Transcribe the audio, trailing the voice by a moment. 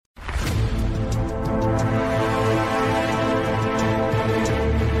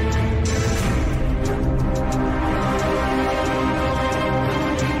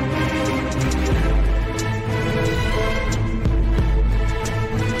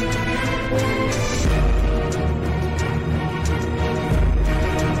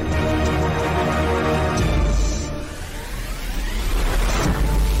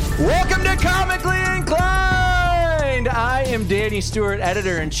Brittany Stewart,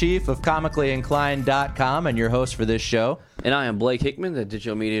 editor-in-chief of comicallyinclined.com, and your host for this show. And I am Blake Hickman, the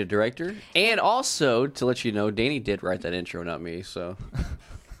digital media director. And also, to let you know, Danny did write that intro, not me, so...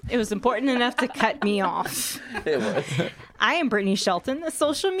 It was important enough to cut me off. It was. I am Brittany Shelton, the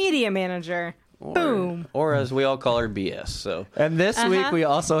social media manager. Boom. Or as we all call her, BS. So. And this week we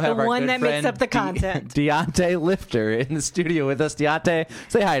also have the our one good that friend makes up the content. Deontay Lifter in the studio with us. Deontay,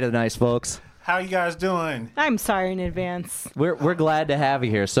 say hi to the nice folks. How you guys doing? I'm sorry in advance. We're glad to have you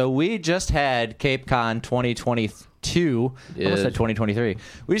here. So we just had Cape Con 2022. I almost said 2023.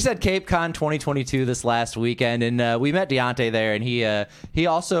 We just had Cape Con 2022 this last weekend, and we met Deontay there. And he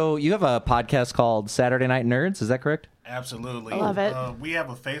also, you have a podcast called Saturday Night Nerds. Is that correct? Absolutely. I love it. We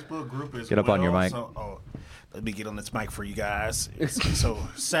have a Facebook group as well. Get up on your mic. Let me get on this mic for you guys. So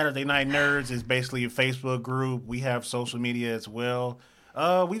Saturday Night Nerds is basically a Facebook group. We have social media as well.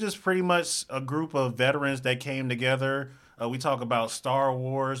 We just pretty much a group of veterans that came together. We talk about Star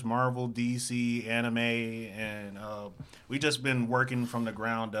Wars, Marvel, DC, anime, and we just been working from the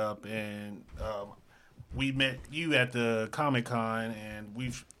ground up. And we met you at the Comic-Con, and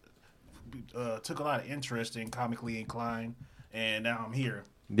we've took a lot of interest in Comically Inclined, and now I'm here.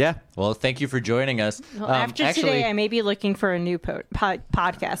 Yeah. Well, thank you for joining us. Well, after today, I may be looking for a new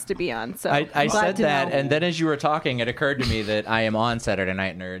podcast to be on. So I said that, know. and then as you were talking, it occurred to me that I am on Saturday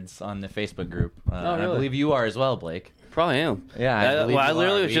Night Nerds on the Facebook group. And I really? believe you are as well, Blake. Probably am. Yeah, I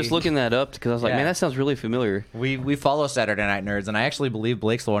literally was just looking that up because I was like, man, that sounds really familiar. We follow Saturday Night Nerds, and I actually believe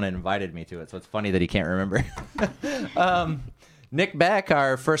Blake's the one that invited me to it, so it's funny that he can't remember. Nick Beck,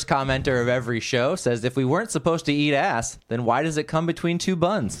 our first commenter of every show, says, if we weren't supposed to eat ass, then why does it come between two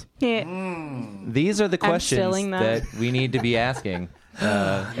buns? Yeah. These are the questions stealing that. that we need to be asking.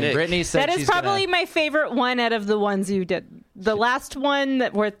 And Brittany said That is she's probably my favorite one out of the ones you did. The last one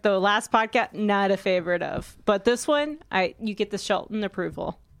that were the last podcast, not a favorite of. But this one, you get the Shelton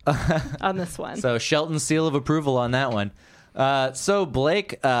approval on this one. So Shelton's seal of approval on that one. So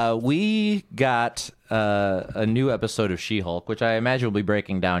Blake, we got a new episode of She-Hulk, which I imagine we'll be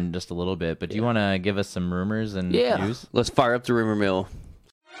breaking down in just a little bit. But do you want to give us some rumors and news? Let's fire up the rumor mill.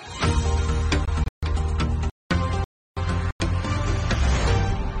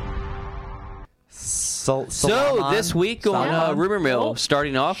 So this week on Rumor Mill,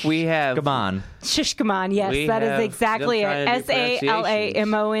 starting off, we have... Come on. Shishkamon, yes, that is exactly it.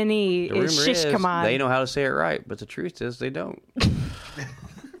 SALAMONE is Shishkamon. They know how to say it right, but the truth is they don't.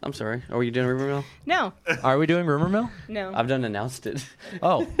 I'm sorry. Are you doing Rumor Mill? No. Are we doing Rumor Mill? No. I've done announced it.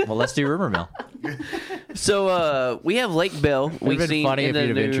 Oh, well, let's do Rumor Mill. So we have Lake Bell. It would have been funny if you'd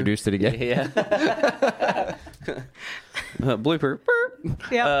have introduced it again. Yeah. Blooper.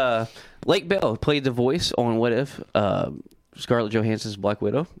 Yep. Lake Bell played the voice on What If, Scarlett Johansson's Black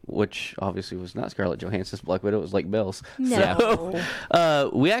Widow, which obviously was not Scarlett Johansson's Black Widow, it was Lake Bell's. No.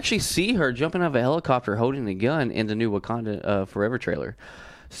 So, we actually see her jumping out of a helicopter holding a gun in the new Wakanda Forever trailer.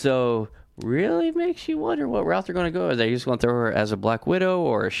 So, really makes you wonder what route they're going to go. Are they just going to throw her as a Black Widow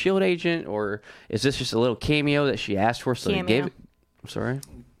or a S.H.I.E.L.D. agent, or is this just a little cameo that she asked for, so they gave it? I'm sorry?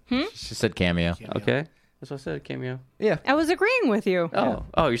 She said cameo. Okay. That's what I said, cameo. Yeah. I was agreeing with you.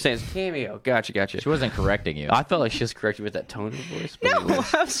 Oh, you're saying it's cameo. Gotcha. She wasn't correcting you. I felt like she was correcting with that tone of voice. No,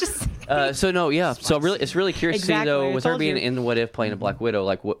 anyways. I was just... So really, it's really curious to see, though, Exactly, with I her told being you. in What If playing a Black Widow,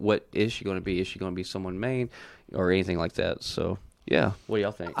 like, what is she going to be? Is she going to be someone main or anything like that? So, yeah. What do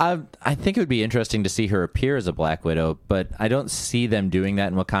y'all think? I think it would be interesting to see her appear as a Black Widow, but I don't see them doing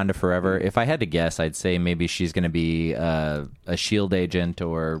that in Wakanda Forever. If I had to guess, I'd say maybe she's going to be a S.H.I.E.L.D. agent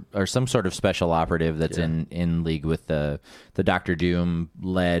or some sort of special operative that's in league with the Doctor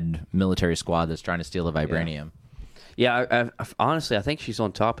Doom-led military squad that's trying to steal the vibranium. Yeah, I honestly, I think she's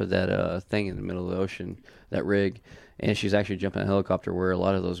on top of that thing in the middle of the ocean, that rig, and she's actually jumping a helicopter where a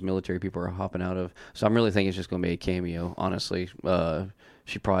lot of those military people are hopping out of. So I'm really thinking it's just going to be a cameo, honestly.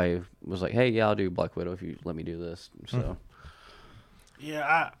 She probably was like, hey, yeah, I'll do Black Widow if you let me do this. So,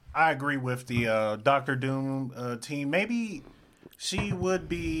 Yeah, I agree with the Doctor Doom team. Maybe she would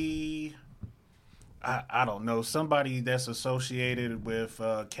be... I don't know, somebody that's associated with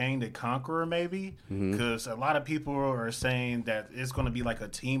Kang the Conqueror, maybe, because a lot of people are saying that it's going to be like a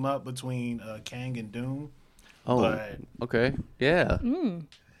team up between Kang and Doom. Okay, yeah.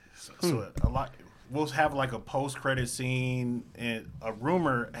 So a lot, we'll have like a post-credit scene, and a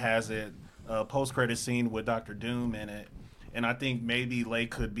rumor has it a post-credit scene with Doctor Doom in it. And I think maybe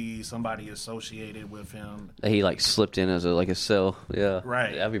Lake could be somebody associated with him. He like slipped in as a cell. Yeah,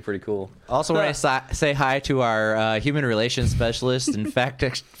 right. That'd be pretty cool. Also, want to say hi to our human relations specialist and fact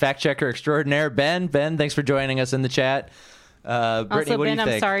checker extraordinaire, Ben. Ben, thanks for joining us in the chat. Brittany, Also, what do Ben, you I'm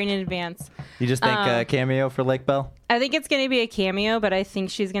think? sorry in advance. You just think cameo for Lake Bell? I think it's going to be a cameo, but I think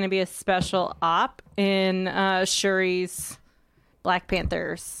she's going to be a special op in Shuri's Black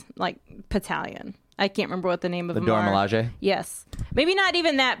Panthers like battalion. I can't remember what the name of The them Dora are. Milaje? Yes, maybe not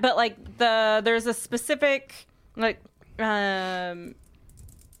even that, but like there's a specific like the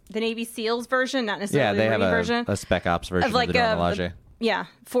Navy SEALs version, not Yeah, necessarily they the have Marine version. a Spec Ops version of, like the Dora Milaje. Yeah,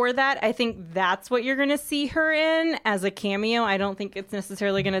 for that, I think that's what you're going to see her in as a cameo. I don't think it's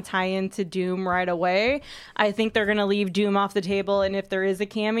necessarily going to tie into Doom right away. I think they're going to leave Doom off the table, and if there is a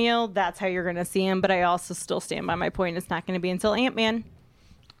cameo, that's how you're going to see him. But I also still stand by my point. It's not going to be until Ant-Man.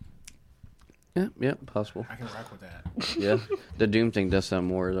 Yeah, possible. I can rock with that. Yeah, the Doom thing does sound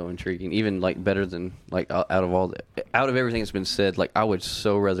more though intriguing, even like better than like out of everything that's been said. Like I would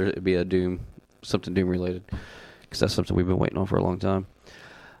so rather it be something Doom related, because that's something we've been waiting on for a long time.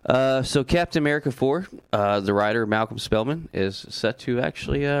 So Captain America 4, the writer Malcolm Spellman is set to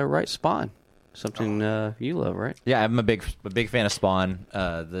actually write Spawn, something you love, right? Yeah, I'm a big fan of Spawn,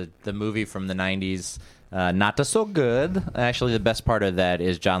 the movie from the 90s. Not so good. Actually, the best part of that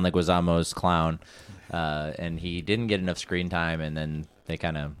is John Leguizamo's clown, and he didn't get enough screen time, and then they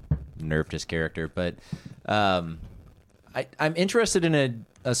kind of nerfed his character. But I'm interested in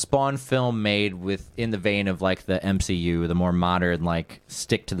a Spawn film made in the vein of like the MCU, the more modern, like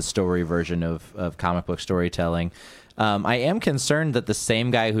stick to the story version of comic book storytelling. I am concerned that the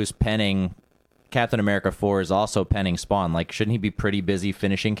same guy who's penning Captain America 4 is also penning Spawn. Like, shouldn't he be pretty busy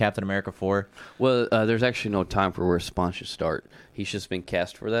finishing Captain America 4? Well, there's actually no time for where Spawn should start. He's just been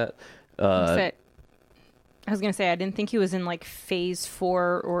cast for that. I was going to say, I didn't think he was in like phase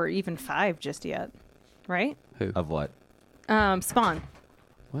 4 or even 5 just yet. Right? Who? Of what? Spawn.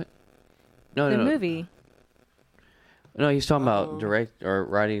 What? No, The no. movie. No, he's talking about direct or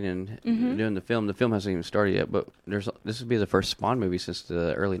writing and doing the film. The film hasn't even started yet, but this would be the first Spawn movie since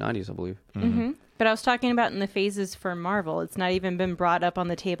the early '90s, I believe. Mm-hmm. But I was talking about in the phases for Marvel. It's not even been brought up on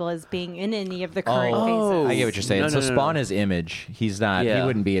the table as being in any of the current phases. I get what you're saying. No, so no, no, Spawn no. is Image. He's not. Yeah. He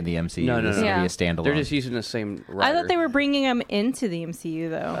wouldn't be in the MCU. No, no, This no. would Yeah. be a standalone. They're just using the same writer. I thought they were bringing him into the MCU,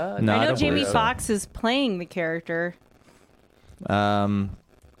 though. No, I I know don't Jamie believe so. Foxx is playing the character.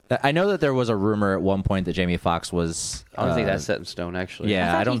 I know that there was a rumor at one point that Jamie Foxx was. I don't think that's set in stone, actually.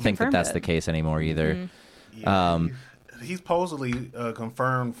 Yeah, thought I don't he think that confirmed that's it. the case anymore either. Yeah, he's supposedly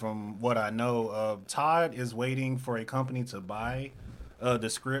confirmed from what I know. Todd is waiting for a company to buy the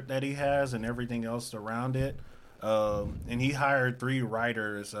script that he has and everything else around it. And he hired 3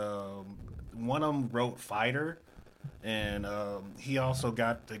 writers. One of them wrote Fighter. And he also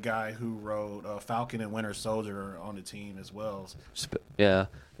got the guy who wrote Falcon and Winter Soldier on the team as well. Yeah.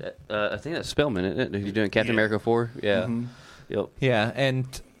 I think that's Spellman, isn't it? He's doing Captain Yeah. America 4? Yeah. Yep. Yeah, and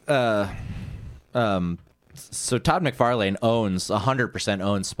so Todd McFarlane 100%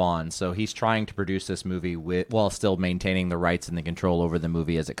 owns Spawn, so he's trying to produce this movie while still maintaining the rights and the control over the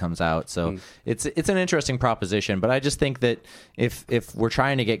movie as it comes out. So it's an interesting proposition, but I just think that if we're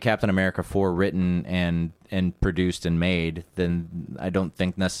trying to get Captain America 4 written and produced and made, then I don't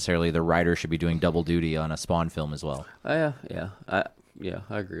think necessarily the writer should be doing double duty on a Spawn film as well. Yeah.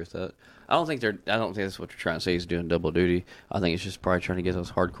 I agree with that. I don't think that's what they're trying to say. He's doing double duty. I think it's just probably trying to get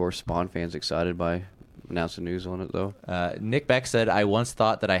those hardcore Spawn fans excited by announcing news on it, though. Nick Beck said, "I once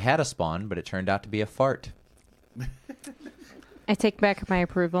thought that I had a Spawn, but it turned out to be a fart." I take back my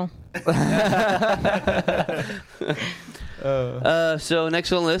approval. So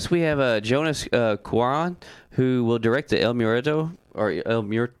next on the list, we have Jonas Cuarón, who will direct the El Muerto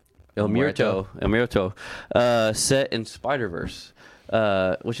set in Spider-Verse,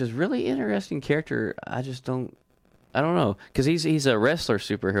 which is really interesting character. I don't know, because he's a wrestler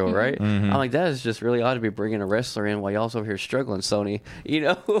superhero, right? I'm like, that is just really odd to be bringing a wrestler in while y'all also over here struggling, Sony. You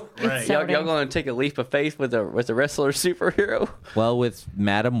know, Right. y'all going to take a leap of faith with a wrestler superhero? Well, with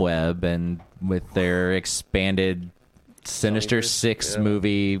Madam Web and with their expanded Sinister Sonyverse, Six yeah.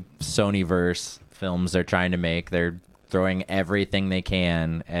 movie Sonyverse films they're trying to make, they're throwing everything they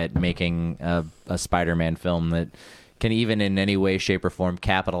can at making a Spider-Man film that can even in any way, shape, or form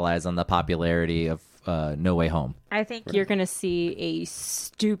capitalize on the popularity of No Way Home. I think you're going to see a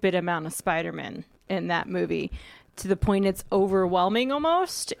stupid amount of Spider-Man in that movie, to the point it's overwhelming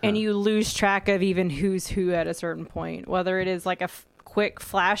almost, and you lose track of even who's who at a certain point. Whether it is like a quick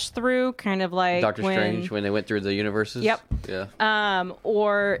flash through, kind of like Doctor Strange, when they went through the universes? Yep. Yeah.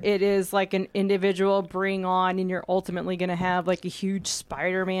 Or it is like an individual bring on, and you're ultimately going to have like a huge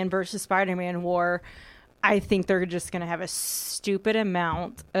Spider-Man versus Spider-Man war. I think they're just going to have a stupid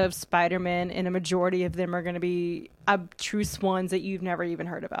amount of Spider-Man, and a majority of them are going to be abstruse ones that you've never even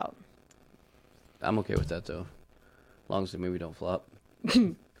heard about. I'm okay with that, though. long as the movie don't flop.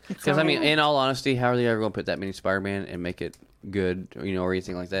 Because, I mean, in all honesty, how are they ever going to put that many Spider-Man and make it good, or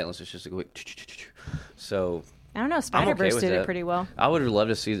anything like that, unless it's just a quick... So... I don't know. Spider-Verse with did that. it pretty well. I would love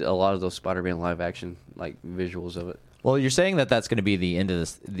to see a lot of those Spider-Man live-action, visuals of it. Well, you're saying that that's going to be the end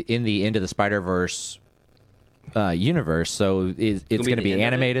of the Spider-Verse universe, so it's going to be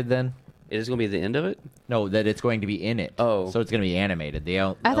animated then? It is going to be the end of it? No, that it's going to be in it. Oh. So it's going to be animated.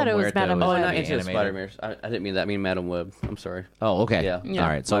 I thought it was Madam Web. Oh, Gonna not be Into the Spider-Man. I didn't mean that. I mean Madam Web. I'm sorry. Oh, okay. Yeah. Yeah. All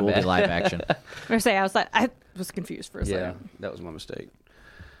right, so My it will bad. be live action. I was confused for a Yeah, second. that was my mistake.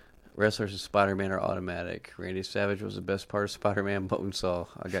 Wrestlers and Spider-Man are automatic. Randy Savage was the best part of Spider-Man Bonesaw.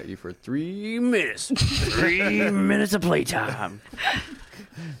 I got you for 3 minutes. 3 minutes of playtime.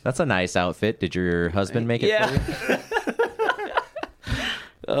 That's a nice outfit. Did your husband make it Yeah. for you?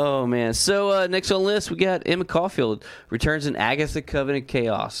 Oh, man. So, next on the list, we got Emma Caulfield returns in Agatha Covenant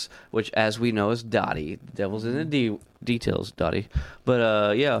Chaos, which, as we know, is Dottie. The devil's in the details, Dottie.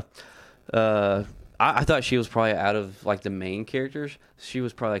 But, yeah. I thought she was probably out of, the main characters. She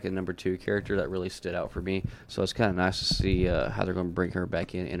was probably, a number 2 character that really stood out for me. So, it's kind of nice to see how they're going to bring her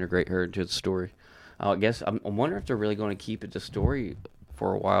back in, integrate her into the story. I guess I'm wondering if they're really going to keep it the story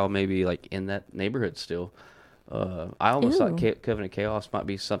for a while, maybe, in that neighborhood still. I almost thought Covenant Chaos might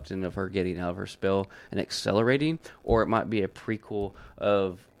be something of her getting out of her spell and accelerating, or it might be a prequel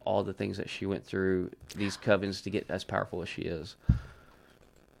of all the things that she went through these covens to get as powerful as she is.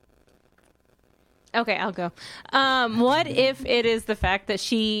 Okay, I'll go. What if it is the fact that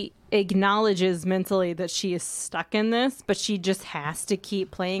she acknowledges mentally that she is stuck in this, but she just has to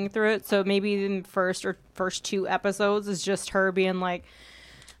keep playing through it? So maybe in the first 2 episodes is just her being like,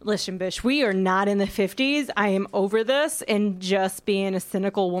 listen, bitch, we are not in the 50s. I am over this, and just being a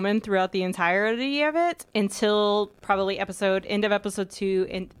cynical woman throughout the entirety of it until probably end of episode 2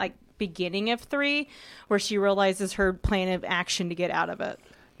 and beginning of 3, where she realizes her plan of action to get out of it.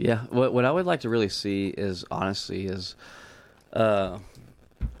 Yeah, what I would like to really see is, honestly,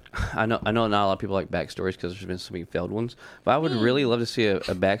 I know not a lot of people like backstories because there's been so many failed ones, but I would really love to see a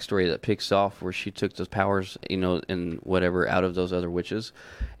backstory that picks off where she took those powers, and whatever out of those other witches,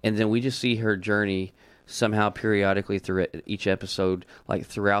 and then we just see her journey somehow periodically through each episode,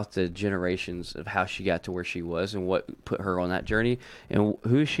 throughout the generations of how she got to where she was and what put her on that journey and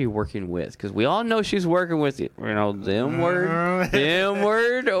who is she working with, because we all know she's working with them word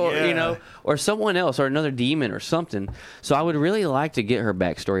or Yeah. or someone else or another demon or something. So I would really like to get her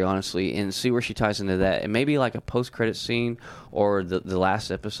backstory, honestly, and see where she ties into that, and maybe a post-credit scene or the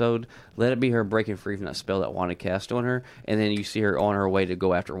last episode, let it be her breaking free from that spell that Wanda cast on her, and then you see her on her way to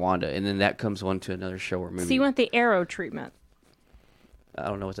go after Wanda, and then that comes on to another show or movie. So you want the Arrow treatment. I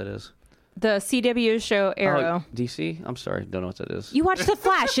don't know what that is. The CW show Arrow. Oh, DC? I'm sorry, don't know what that is. You watch The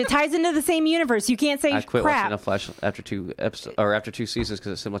Flash. It ties into the same universe. You can't say I quit crap. watching The Flash after 2 episodes or after 2 seasons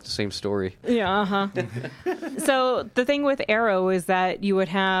because it seemed like the same story. Yeah, So the thing with Arrow is that you would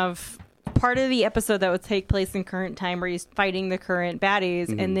have part of the episode that would take place in current time where he's fighting the current baddies,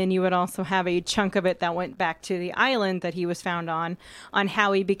 and then you would also have a chunk of it that went back to the island that he was found on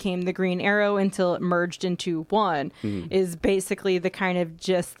how he became the Green Arrow until it merged into one, is basically the kind of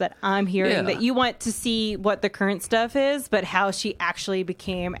gist that I'm hearing, Yeah. that you want to see what the current stuff is, but how she actually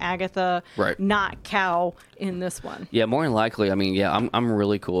became Agatha, Right. not Cal in this one. Yeah, more than likely. I mean, yeah, I'm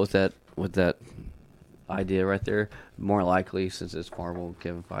really cool with that idea right there. More likely, since it's Marvel,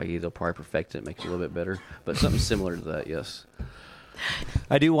 Kevin Feige, they'll probably perfect it, make it a little bit better. But something similar to that, yes.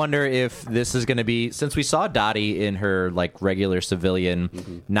 I do wonder if this is going to be, since we saw Dottie in her regular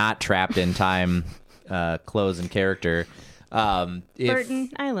civilian, not trapped in time clothes and character.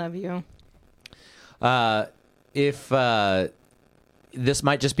 Burton, I love you. If this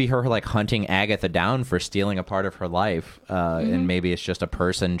might just be her hunting Agatha down for stealing a part of her life, and maybe it's just a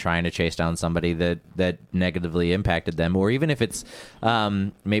person trying to chase down somebody that negatively impacted them, or even if it's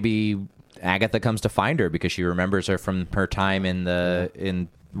maybe Agatha comes to find her because she remembers her from her time in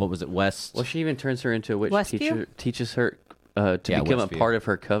what was it, West? Well, she even turns her into a witch Westview? teaches her to become a Westview. part of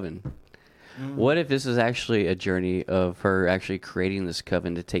her coven. What if this is actually a journey of her actually creating this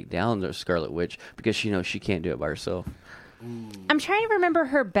coven to take down the Scarlet Witch because she knows she can't do it by herself? I'm trying to remember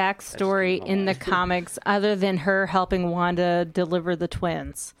her backstory in the comics, other than her helping Wanda deliver the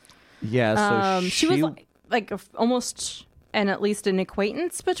twins. Yeah, so She was almost at least an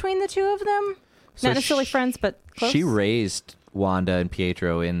acquaintance between the two of them. So Not necessarily friends, but close. she raised Wanda and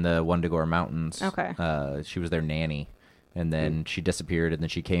Pietro in the Wendigo Mountains. Okay. She was their nanny, and then she disappeared, and then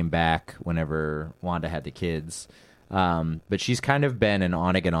she came back whenever Wanda had the kids. But she's kind of been an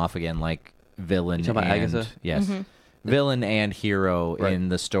on again, off again villain. You talking about and, Agatha? Yes. villain and hero Right. in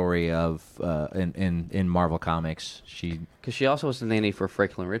the story of in Marvel Comics. Because she also was the nanny for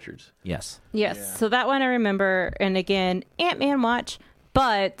Franklin Richards. Yes. Yes. Yeah. So that one I remember. And again, Ant-Man watch.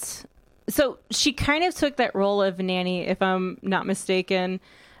 But so she kind of took that role of nanny, if I'm not mistaken,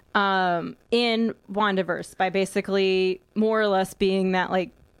 in WandaVerse by basically more or less being that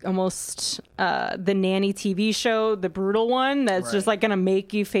like almost the nanny TV show, the brutal one that's just Right. like going to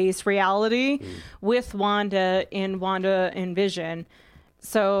make you face reality with Wanda and Vision.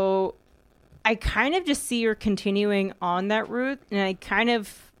 So I kind of just see her continuing on that route, and I kind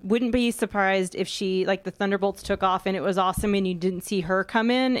of wouldn't be surprised if she, like, the Thunderbolts took off and it was awesome and you didn't see her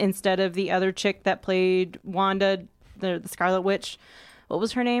come in instead of the other chick that played Wanda, the Scarlet Witch. What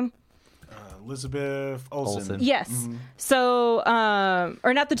was her name? Elizabeth Olsen. Yes. So,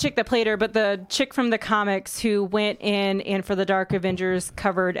 or not the chick that played her, but the chick from the comics who went in and for the Dark Avengers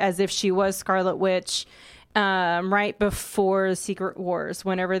covered as if she was Scarlet Witch right before Secret Wars,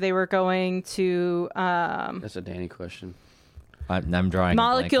 whenever they were going to That's a Danny question. I'm drawing a blank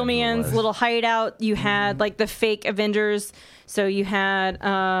Molecule on who it Man's was. little hideout. You had like the fake Avengers. So you had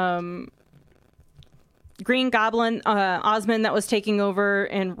Green Goblin, Osmond that was taking over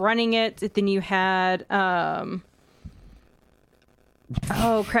and running it. Then you had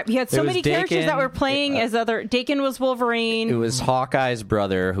oh crap! You had so There was many characters that Dakin, were playing as other. Dakin was Wolverine. It was Hawkeye's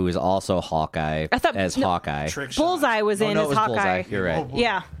brother, who is also Hawkeye, I thought- as no. Hawkeye. Trick shot. Bullseye was in no, as it was Hawkeye. Bullseye. You're right.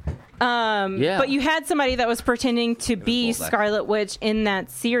 Yeah. Yeah. But you had somebody that was pretending to be Bullseye. Scarlet Witch in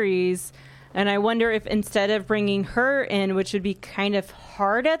that series. And I wonder if instead of bringing her in, which would be kind of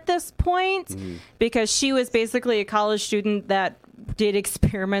hard at this point, because she was basically a college student that did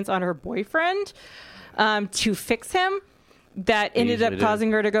experiments on her boyfriend to fix him, that ended up usually do.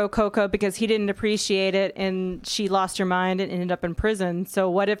 causing her to go cocoa because he didn't appreciate it and she lost her mind and ended up in prison. So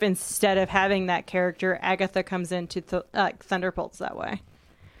what if instead of having that character, Agatha comes into Thunderbolts that way?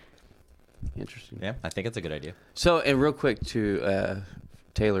 Interesting. Yeah, I think it's a good idea. So, and real quick to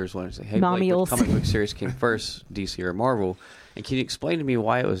Taylor's one to say, hey, Mommy Blake, which Olsen. comic book series came first, DC or Marvel? And can you explain to me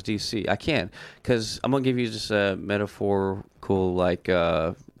why it was DC? I can, because I'm gonna give you just a metaphorical like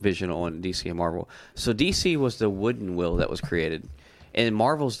vision on DC and Marvel. So DC was the wooden wheel that was created, and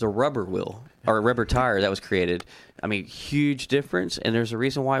Marvel's the rubber wheel or rubber tire that was created. I mean, huge difference, and there's a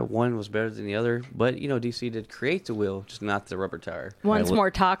reason why one was better than the other. But you know, DC did create the wheel, just not the rubber tire. One's I more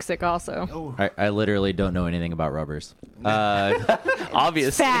toxic also. Oh, I literally don't know anything about rubbers.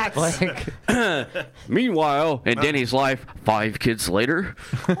 Obvious. Facts. Meanwhile, in Denny's life, 5 kids later.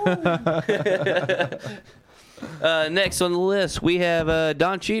 Next on the list, we have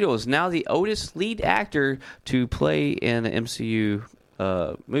Don Cheadle is now the oldest lead actor to play in an MCU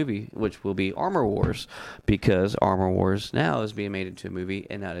movie, which will be Armor Wars, because Armor Wars now is being made into a movie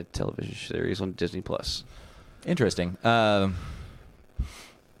and not a television series on Disney Plus. Interesting.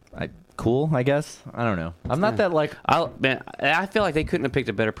 Cool, I guess. I don't know. I'm not that like. I feel like they couldn't have picked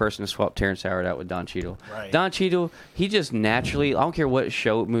a better person to swap Terrence Howard out with Don Cheadle. Right. Don Cheadle, he just naturally, I don't care what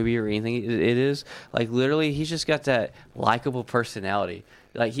show, movie, or anything it is, like literally, he's just got that likable personality.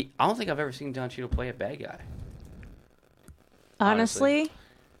 Like I don't think I've ever seen Don Cheadle play a bad guy. Honestly,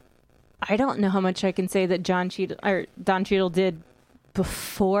 I don't know how much I can say that Don Cheadle did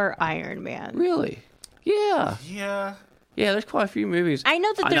before Iron Man. Really? Yeah. yeah. Yeah, there's quite a few movies. I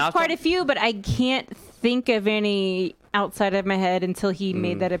know that And I there's quite thought- a few, but I can't think of any outside of my head until he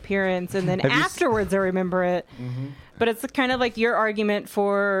made that appearance, and then Have you s- afterwards I remember it. But it's kind of like your argument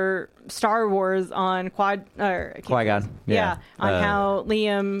for Star Wars on Qui-Gon. Yeah, on how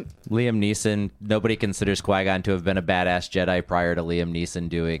Liam Neeson. Nobody considers Qui-Gon to have been a badass Jedi prior to Liam Neeson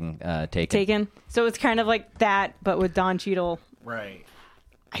doing Taken. So it's kind of like that, but with Don Cheadle. Right.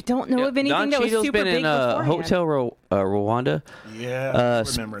 I don't know of anything Don that was Cheadle's super been big in beforehand. Hotel Rwanda, Yeah.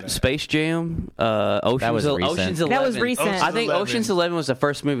 I remember that. Space Jam, Ocean's, was recent. Ocean's 11. That was recent. I think 11. Ocean's 11 was the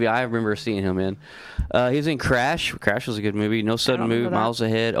first movie I remember seeing him in. He was in Crash. Crash was a good movie. No Sudden remember Move, that. Miles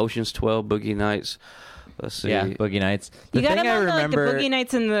Ahead, Ocean's 12, Boogie Nights. Let's see. Yeah, Boogie Nights. The You got thing him I on like the remember, Boogie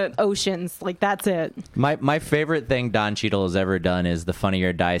Nights in the oceans. Like that's it. my favorite thing Don Cheadle has ever done is the Funny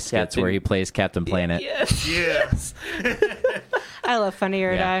or Die skits Captain- where he plays Captain Planet. Yes. I love Funny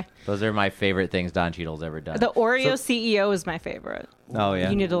or Yeah. Die. Those are my favorite things Don Cheadle's ever done. The Oreo CEO is my favorite. Oh yeah,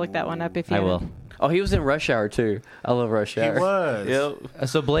 You need to look that one up if you I haven't. will. Oh, he was in Rush Hour, too. I love Rush Hour. was. Yep.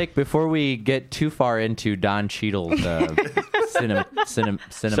 So Blake, before we get too far into Don Cheadle's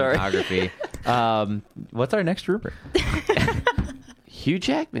cinematography, what's our next rumor? Hugh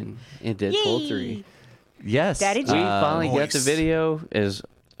Jackman in Deadpool 3. Yes, Daddy We G. finally got the Voice. video. Is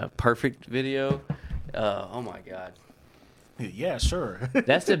a perfect video. Oh, my God. Yeah, sure.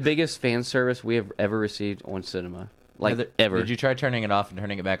 That's the biggest fan service we have ever received on cinema. like ever. Did you try turning it off and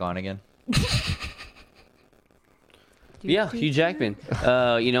turning it back on again? Yeah, Hugh Jackman.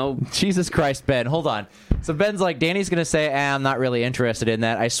 You know, Jesus Christ, Ben. Hold on. So Ben's like, Danny's going to say, I'm not really interested in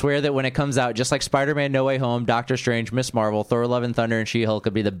that. I swear that when it comes out, just like Spider-Man No Way Home, Doctor Strange, Miss Marvel, Thor Love and Thunder, and She-Hulk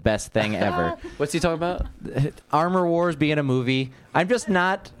could be the best thing ever. what's he talking about? Armor Wars being a movie. I just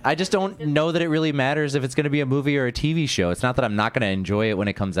don't know that it really matters if it's going to be a movie or a TV show. It's not that I'm not going to enjoy it when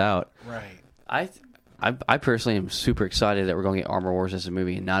it comes out. Right. I personally am super excited that we're going to get Armor Wars as a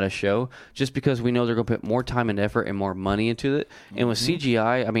movie and not a show, just because we know they're going to put more time and effort and more money into it. And with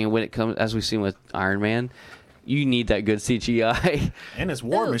CGI, I mean, when it comes, as we've seen with Iron Man, you need that good CGI. And it's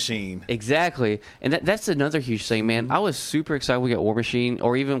War Machine. Exactly. And that's another huge thing, man. I was super excited we got War Machine,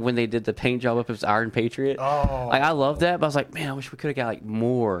 or even when they did the paint job up as Iron Patriot. Oh. Like, I love that, but I was like, man, I wish we could have got like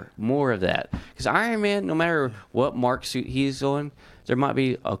more of that. Because Iron Man, no matter what Mark suit he's on, there might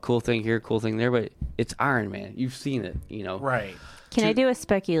be a cool thing here, cool thing there, but it's Iron Man. You've seen it, you know. Right. Can I do a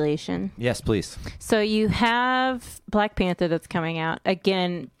speculation? Yes, please. So you have Black Panther that's coming out.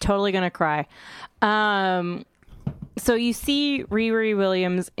 Again, totally going to cry. So you see Riri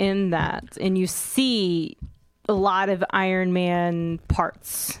Williams in that, and you see a lot of Iron Man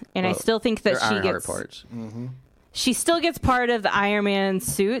parts. And I still think that she Ironheart gets parts. she still gets part of the Iron Man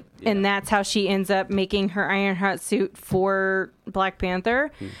suit, and that's how she ends up making her Ironheart suit for Black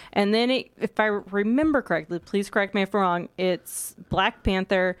Panther. And then, if I remember correctly, please correct me if I'm wrong, it's Black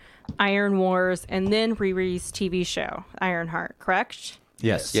Panther, Iron Wars, and then Riri's TV show, Ironheart, correct?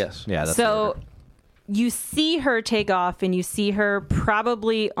 Yes. Yes. Yeah, that's So you see her take off, and you see her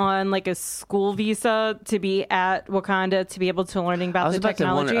probably on like a school visa to be at Wakanda to be able to learning about the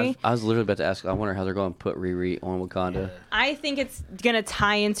technology. I was literally about to ask. I wonder how they're going to put Riri on Wakanda. I think it's going to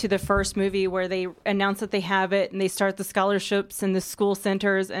tie into the first movie where they announce that they have it and they start the scholarships in the school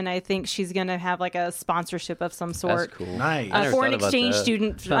centers. And I think she's going to have like a sponsorship of some sort. That's cool. Nice. I A never foreign thought about exchange that.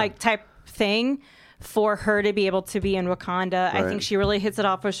 student like type thing for her to be able to be in Wakanda. I Right. think she really hits it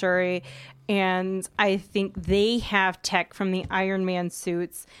off with Shuri. And I think they have tech from the Iron Man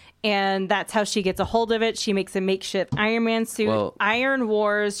suits. And that's how she gets a hold of it. She makes a makeshift Iron Man suit. Well- Iron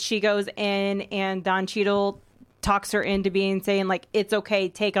Wars, she goes in and Don Cheadle talks her into saying like, it's okay,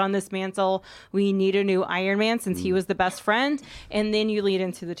 take on this mantle. We need a new Iron Man since he was the best friend. And then you lead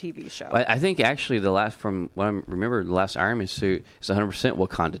into the TV show. I think actually from what I remember, the last Iron Man suit is 100%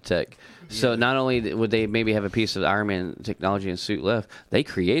 Wakanda tech. So not only would they maybe have a piece of Iron Man technology and suit left, they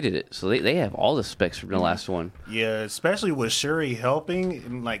created it. So they have all the specs from the last one. Yeah, especially with Shuri helping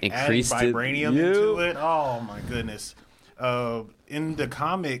and like Increased adding it. vibranium Yeah. into it. Oh my goodness. In the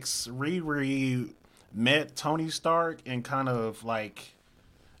comics, Riri met Tony Stark and kind of like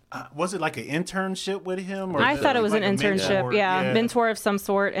was it like an internship with him? Or I thought it was like an a internship, mentor? yeah, mentor of some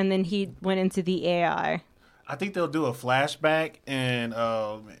sort, and then he went into the AI. I think they'll do a flashback and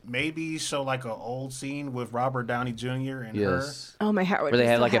maybe show like an old scene with Robert Downey Jr. and her. Yes. Oh, my heart would Where they be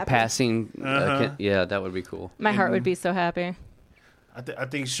had so like happy. a passing. Yeah, that would be cool. My heart would be so happy. I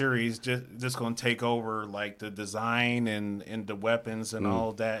think Shuri's just going to take over like the design and the weapons and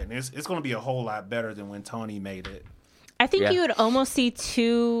all that, and it's going to be a whole lot better than when Tony made it. I think Yeah. you would almost see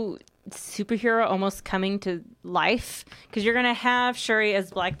two superhero almost coming to life because you're going to have Shuri as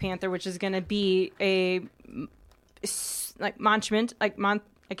Black Panther, which is going to be a like monument, I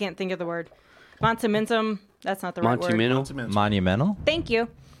can't think of the word. Monumentum. That's not the right word. Monumental. Monumental? Thank you.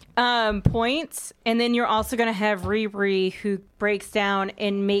 Points, and then you're also going to have Riri who breaks down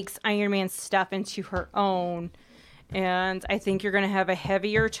and makes Iron Man stuff into her own. And I think you're going to have a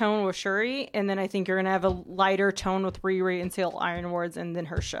heavier tone with Shuri, and then I think you're going to have a lighter tone with Riri until Iron Wars and then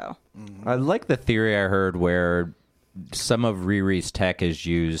her show. I like the theory I heard where some of Riri's tech is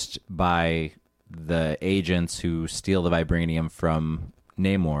used by the agents who steal the vibranium from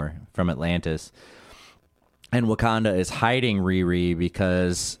Namor, from Atlantis. And Wakanda is hiding Riri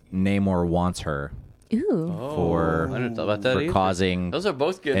because Namor wants her Ooh. for, I didn't thought about that for either. causing Those are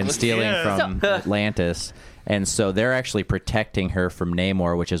both good. and stealing Yeah. from Atlantis. And so they're actually protecting her from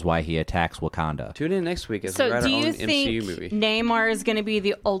Namor, which is why he attacks Wakanda. Tune in next week as we So write do our you own think MCU movie. Neymar is going to be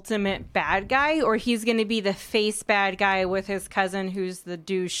the ultimate bad guy, or he's going to be the face bad guy with his cousin who's the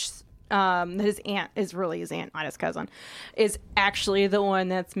douche? His aunt is really his aunt, not his cousin, is actually the one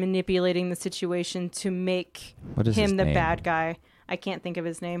that's manipulating the situation to make What is his him the name? bad guy. I can't think of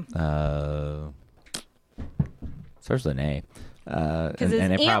his name. Starts with an A. Because his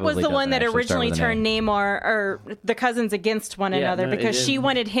aunt was the one that originally turned Neymar or the cousins against one another because she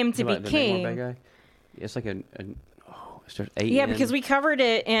wanted him to be king. It's like it starts A. Yeah, because we covered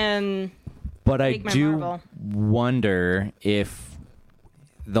it in But I Big Man do Marvel. wonder if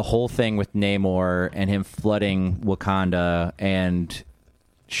the whole thing with Namor and him flooding Wakanda and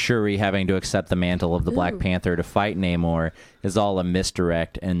Shuri having to accept the mantle of the Black Panther to fight Namor is all a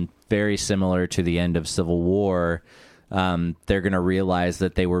misdirect, and very similar to the end of Civil War. They're going to realize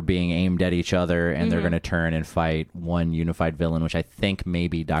that they were being aimed at each other, and they're going to turn and fight one unified villain, which I think may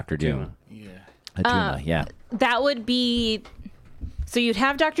be Doctor Doom. Yeah. Atuma, yeah. That would be... So you'd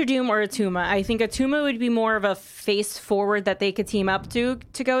have Doctor Doom or Atuma. I think Atuma would be more of a face forward that they could team up to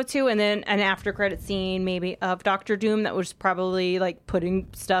go to, and then an after credit scene maybe of Doctor Doom that was probably like putting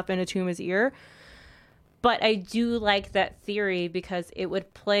stuff in Atuma's ear. But I do like that theory because it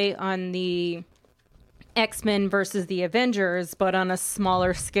would play on the X-Men versus the Avengers, but on a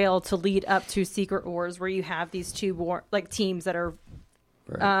smaller scale to lead up to Secret Wars, where you have these two teams that are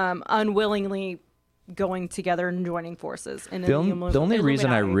unwillingly going together and joining forces. And The only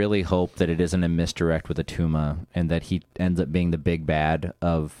reason I really hope that it isn't a misdirect with Atuma and that he ends up being the big bad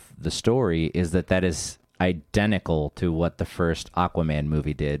of the story is that is identical to what the first Aquaman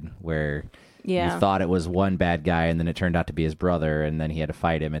movie did, where you thought it was one bad guy and then it turned out to be his brother, and then he had to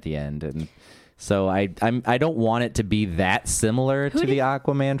fight him at the end. And so I don't want it to be that similar to the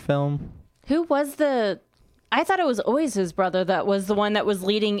Aquaman film. Who was I thought it was always his brother that was the one that was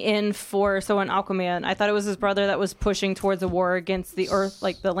leading in for... So in Aquaman, I thought it was his brother that was pushing towards a war against the Earth,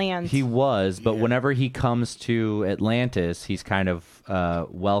 like the land. He was, but whenever he comes to Atlantis, he's kind of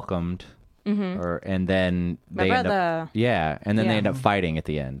welcomed, and then they end up... Yeah, and then they end up fighting at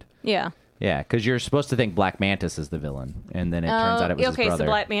the end. Yeah. Yeah, because you're supposed to think Black Mantis is the villain, and then it turns out it was his brother. Okay, so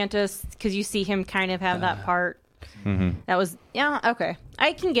Black Mantis, because you see him kind of have that part. That was... Yeah, okay.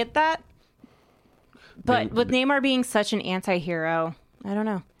 I can get that. But with Namor being such an anti-hero, I don't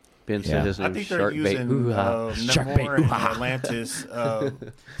know. Ben said his I name think is they're Sharkbait. using Namor and Atlantis.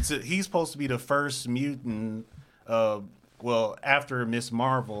 He's supposed to be the first mutant, after Miss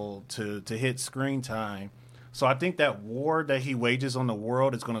Marvel to hit screen time. So I think that war that he wages on the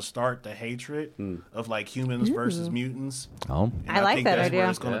world is going to start the hatred of like humans versus mutants. Oh, And I like think that that's idea. Where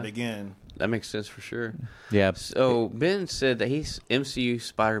it's going to begin. That makes sense for sure. yeah. So Ben said that MCU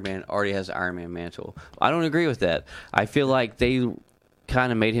Spider-Man already has the Iron Man mantle. I don't agree with that. I feel like they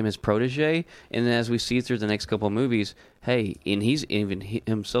kind of made him his protege, and then as we see through the next couple of movies, hey, and he's even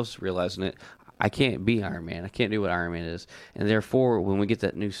himself realizing it. I can't be Iron Man. I can't do what Iron Man is. And therefore, when we get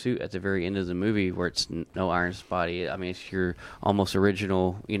that new suit at the very end of the movie where it's no Iron's body, I mean, it's your almost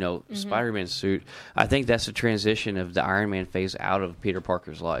original, Spider-Man suit, I think that's the transition of the Iron Man phase out of Peter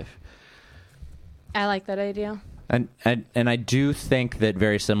Parker's life. I like that idea. And I do think that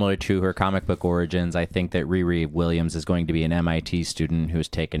very similar to her comic book origins, I think that Riri Williams is going to be an MIT student who's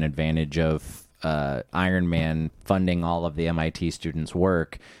taken advantage of Iron Man funding all of the MIT students'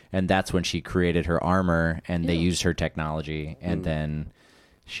 work, and that's when she created her armor, and they used her technology, and then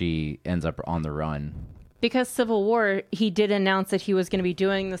she ends up on the run. Because Civil War, he did announce that he was going to be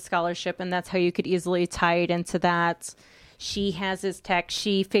doing the scholarship, and that's how you could easily tie it into that. She has his tech.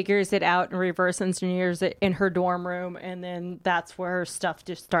 She figures it out and reverse engineers it in her dorm room, and then that's where her stuff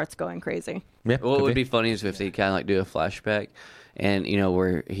just starts going crazy. Yeah, What would be funny is if they kind of like do a flashback, and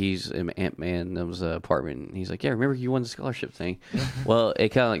where he's in Ant-Man's apartment, and he's like, "Yeah, remember you won the scholarship thing?" Well, it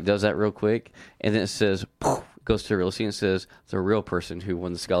kind of like does that real quick, and then it says, poof, goes to the real scene and says, "The real person who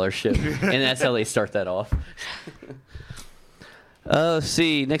won the scholarship," and that's how they start that off. Let's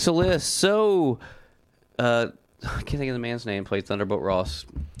see, next on the list. So, I can't think of the man's name. Played Thunderbolt Ross.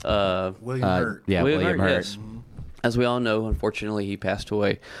 William Hurt. Yeah, William Hurt. Yes. As we all know, unfortunately, he passed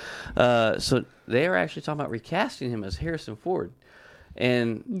away. So they are actually talking about recasting him as Harrison Ford.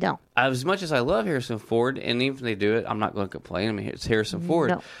 And No. as much as I love Harrison Ford, and even if they do it, I'm not going to complain. I mean, it's Harrison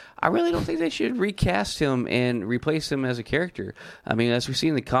Ford. No. I really don't think they should recast him and replace him as a character. I mean, as we see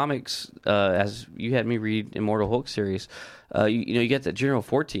in the comics, as you had me read Immortal Hulk series, you get that General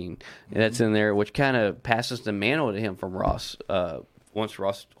 14 that's in there, which kind of passes the mantle to him from Ross. Once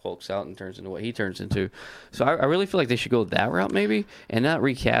Ross hulks out and turns into what he turns into. So I really feel like they should go that route maybe and not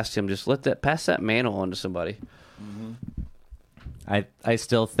recast him. Just pass that mantle on to somebody. I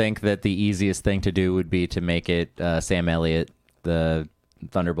still think that the easiest thing to do would be to make it Sam Elliott, the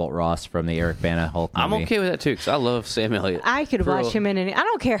Thunderbolt Ross from the Eric Bana Hulk movie. I'm okay with that too because I love Sam Elliott. I could watch him in any... I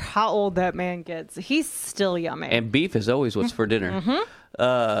don't care how old that man gets. He's still yummy. And beef is always what's for dinner.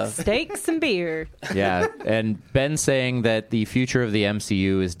 Steaks and beer. Yeah, and Ben saying that the future of the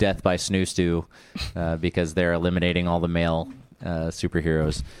MCU is death by snoo stew because they're eliminating all the male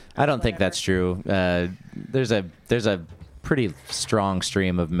superheroes. I don't think that's true. There's a pretty strong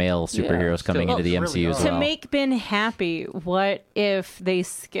stream of male superheroes coming into the MCU as well. To make Ben happy, what if they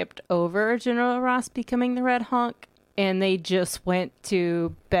skipped over General Ross becoming the Red Hulk and they just went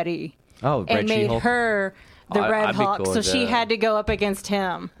to Betty Oh, Red and made She-Hulk. her the Red I'd be Hawk, cool so with she that. had to go up against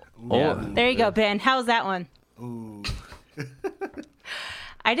him. Yeah. There you go, Ben. How's that one? Ooh.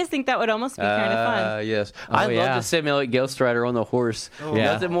 I just think that would almost be kind of fun. Yes. I'd yeah. love to simulate Ghost Rider on the horse.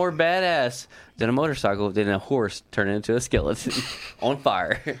 Yeah. Nothing more badass than a motorcycle than a horse turning into a skeleton on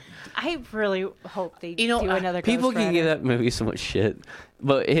fire. I really hope they You know, do another people Ghost can Rider. give that movie so much shit,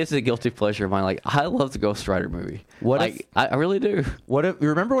 but it's a guilty pleasure of mine. Like, I love the Ghost Rider movie. What like, if- I really do. What if,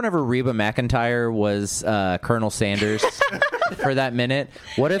 remember whenever Reba McEntire was Colonel Sanders for that minute?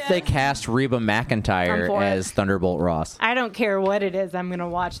 What if they cast Reba I'm McEntire for it. as Thunderbolt Ross? I don't care what it is. I'm going to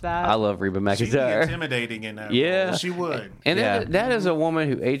watch that. I love Reba She'd be McEntire. intimidating in that Yeah. role. She would. And Yeah. that is a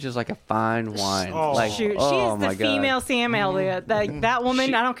woman who ages like a fine wine. Oh. like, Shoot, oh she is my the God. female Sam Elliott. That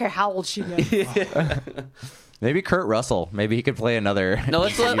woman, I don't care how old she is. Maybe Kurt Russell. Maybe he could play another. No,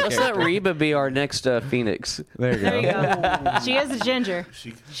 let's let Reba be our next Phoenix. There you There you go. go. She is a ginger.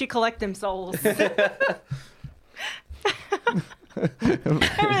 She- She collect them souls.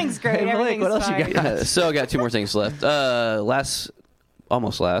 Everything's great. Hey, Blake, Everything's what else you fine. got? So I got two more things left.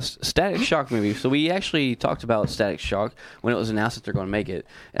 Almost last Static Shock movie. So we actually talked about Static Shock when it was announced that they're going to make it.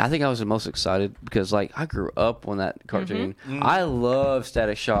 And I think I was the most excited because like I grew up on that cartoon. I love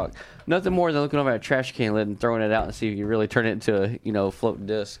Static Shock. Nothing more than looking over at a trash can lid and throwing it out and see if you really turn it into a floating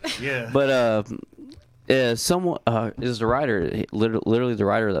disc. Yeah. But someone is the writer, literally the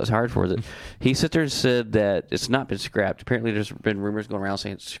writer that was hired for it. He sat there and said that it's not been scrapped. Apparently, there's been rumors going around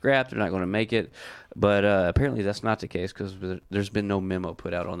saying it's scrapped. They're not going to make it, but apparently that's not the case because there's been no memo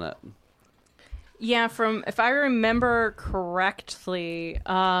put out on that. Yeah, if I remember correctly,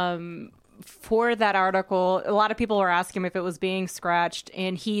 for that article, a lot of people were asking him if it was being scratched,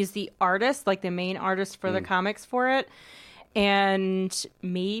 and he's the artist, like the main artist for the comics for it, and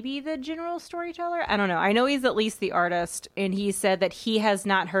maybe the general storyteller. I don't know. I know he's at least the artist, and he said that he has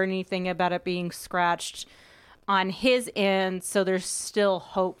not heard anything about it being scratched on his end, so there's still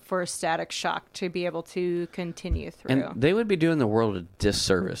hope for Static Shock to be able to continue through. And they would be doing the world a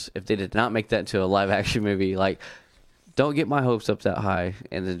disservice if they did not make that into a live action movie. Like, don't get my hopes up that high,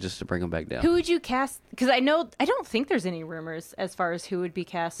 and then just to bring them back down. Who would you cast? Because I don't think there's any rumors as far as who would be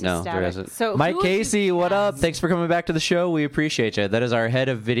cast as No, there Static. isn't. So Mike who would you Casey, what up? cast? Thanks for coming back to the show. We appreciate you. That is our head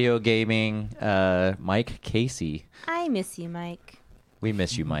of video gaming, Mike Casey. I miss you, Mike. We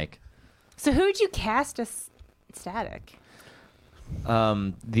miss you, Mike. So who would you cast as Static?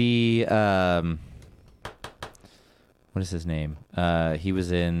 What is his name? He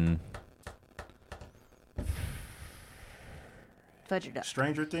was in. Fudge it up.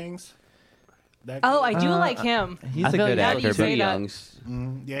 Stranger Things. That Oh, kid? I do like him. He's I a feel good like now that you actor, say too but that.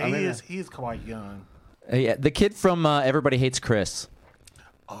 young. Yeah, I mean, he is quite young. Yeah, the kid from Everybody Hates Chris.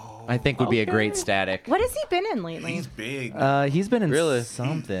 Oh, I think would be a Okay. great Static. What has he been in lately? he's big. He's been in Really?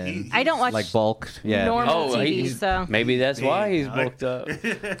 something. He- I don't watch like Bulk. Yeah. normal Oh, TV, he's, so maybe that's why big. he's bulked up.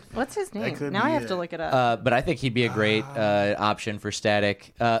 what's his name? could Now be I have it. to look it up. But I think he'd be a great option for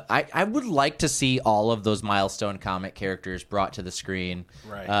Static. I would like to see all of those Milestone comic characters brought to the screen.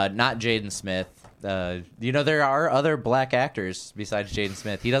 Right. Not Jaden Smith. There are other black actors besides Jaden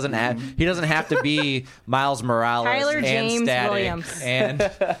Smith. He doesn't have to be Miles Morales Tyler and James Static Williams.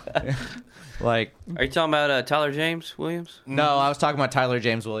 and like. Are you talking about Tyler James Williams? No, I was talking about Tyler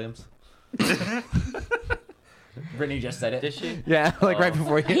James Williams. Brittany just said it. Did she? Yeah, like right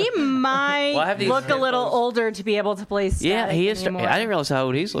before you. he might Well, I have these look a little headphones. older to be able to play Static Yeah, he is. I anymore. didn't realize how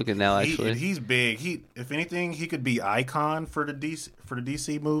old he's looking now. Actually, he's big. If anything, he could be icon for the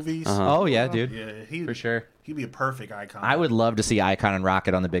DC movies. Oh yeah, dude. Yeah, For sure. He'd be a perfect icon. I would love to see Icon and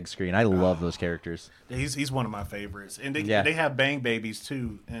Rocket on the big screen. I love those characters. He's one of my favorites, and Yeah. they have Bang Babies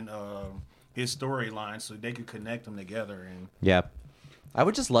too, and his storyline, so they could connect them together. And Yeah. I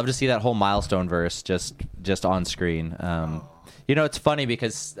would just love to see that whole Milestone verse just on screen. It's funny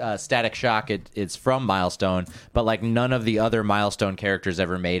because Static Shock it's from Milestone, but like none of the other Milestone characters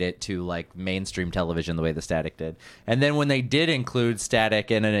ever made it to like mainstream television the way the Static did. And then when they did include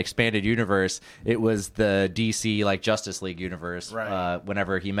Static in an expanded universe, it was the DC like Justice League universe. Right.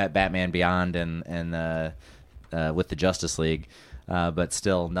 Whenever he met Batman Beyond and with the Justice League, but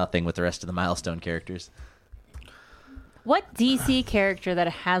still nothing with the rest of the Milestone characters. What DC character that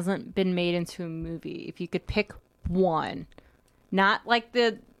hasn't been made into a movie, if you could pick one, not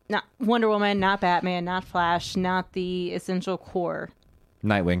Wonder Woman, not Batman, not Flash, not the essential core.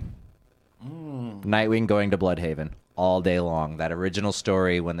 Nightwing. Nightwing going to Bloodhaven all day long. That original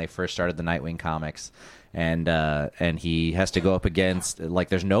story when they first started the Nightwing comics. And he has to go up against, like,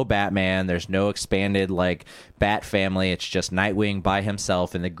 there's no Batman, there's no expanded, like, Bat family. It's just Nightwing by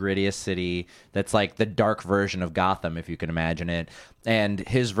himself in the grittiest city that's like the dark version of Gotham, if you can imagine it. And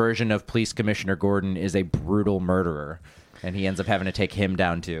his version of Police Commissioner Gordon is a brutal murderer, and he ends up having to take him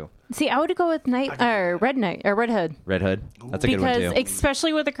down too. See, I would go with Red Hood. Red Hood, that's a good one too. Because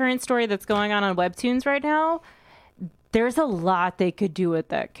especially with the current story that's going on Webtoons right now, there's a lot they could do with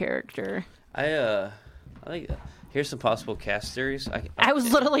that character. I think here's some possible cast theories. I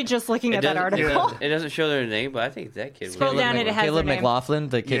was literally just looking at that article. It doesn't show their name, but I think that kid. Scroll down and it has Caleb their name. McLaughlin,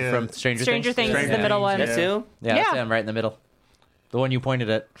 the kid from Stranger Things. Is the middle one. That's him. Yeah, that's him right in the middle. The one you pointed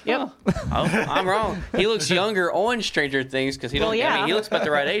at. Yep. I'm wrong. He looks younger on Stranger Things because he don't. I mean, he looks about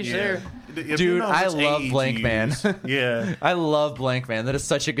the right age there. Dude, I love Blank Man. Yeah. I love Blank Man. That is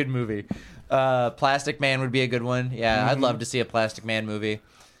such a good movie. Plastic Man would be a good one. Yeah, I'd love to see a Plastic Man movie.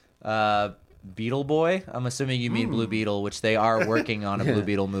 Beetle Boy. I'm assuming you mean Blue Beetle, which they are working on a Blue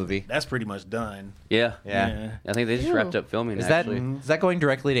Beetle movie. That's pretty much done. Yeah. I think they just wrapped up filming. Is that going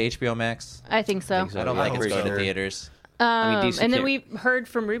directly to HBO Max? I think so. I don't think it's going to theaters. And then we heard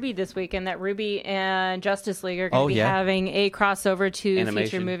from Ruby this weekend that Ruby and Justice League are going to be having a crossover to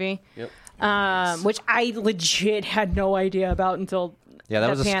feature movie. Yep. Which I legit had no idea about until that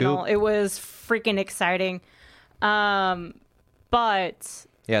was a panel. scoop. It was freaking exciting. But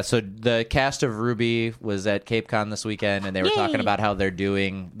yeah, so the cast of Ruby was at Cape Con this weekend, and they were talking about how the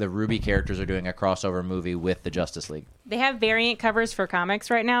Ruby characters are doing a crossover movie with the Justice League. They have variant covers for comics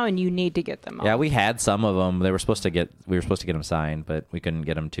right now, and you need to get them all. Yeah, we had some of them. We were supposed to get them signed, but we couldn't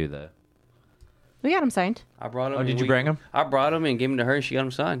get them to the... We got them signed. I brought them. Oh, did you bring them? I brought them and gave them to her, and she got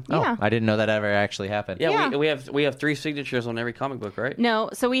them signed. Yeah. Oh, I didn't know that ever actually happened. Yeah. We have 3 signatures on every comic book, right? No,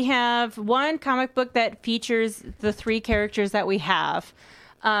 so we have one comic book that features the 3 characters that we have.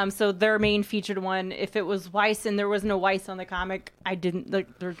 So their main featured one, if it was Weiss and there was no Weiss on the comic,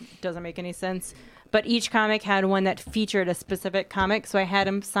 there doesn't make any sense. But each comic had one that featured a specific comic, so I had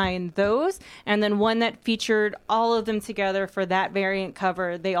him sign those. And then one that featured all of them together for that variant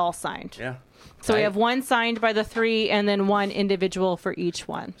cover, they all signed. Yeah. So we have one signed by the 3 and then one individual for each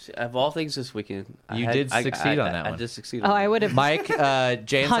one. Of all things this weekend, You did succeed on that one. I did succeed Oh, on I would have. Mike,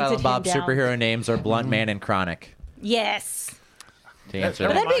 Jay and Silent Bob him down. superhero names are Blunt Man and Chronic. Yes. To answer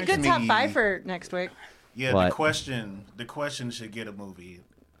But that. that'd be a good top me- 5 for next week. Yeah, What? the question should get a movie.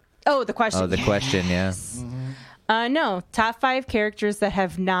 Oh, the question. Oh, the question, yeah. No, top 5 characters that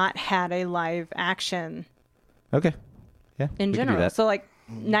have not had a live action Okay. Yeah. in we can do general. that. So like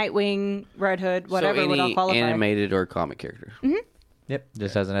Nightwing, Red Hood, whatever so would all any qualify. animated or comic character. Yep.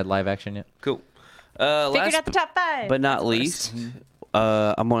 Just hasn't had live action yet. Cool. Figured Last out the top 5. but not least,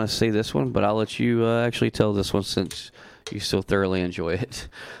 I'm going to say this one, but I'll let you actually tell this one since you so thoroughly enjoy it.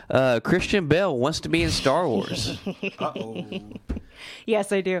 Christian Bale wants to be in Star Wars. Uh-oh.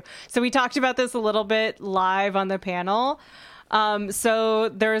 Yes, I do. So we talked about this a little bit live on the panel. So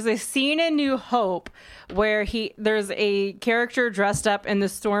there's a scene in New Hope where there's a character dressed up in the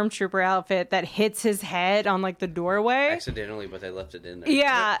stormtrooper outfit that hits his head on like the doorway. Accidentally, but they left it in there.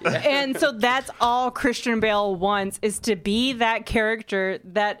 Yeah. And so that's all Christian Bale wants is to be that character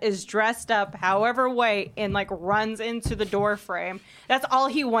that is dressed up however way and like runs into the door frame. That's all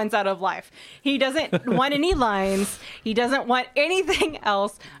he wants out of life. He doesn't want any lines. He doesn't want anything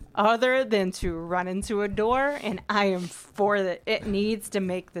else other than to run into a door, and I am for that. It needs to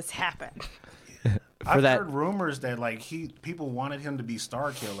make this happen. I've heard rumors that people wanted him to be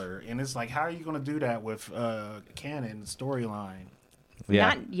Star Killer, and it's like, how are you going to do that with canon storyline? Yeah.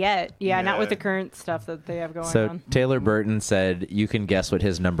 Not yet. Yeah, not with the current stuff that they have going So on. Taylor Burton said you can guess what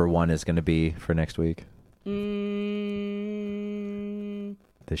his number 1 is going to be for next week.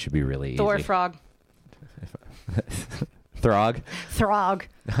 This should be really Thor easy. Frog. Throg? Throg.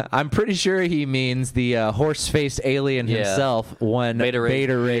 I'm pretty sure he means the horse-faced alien himself, one Beta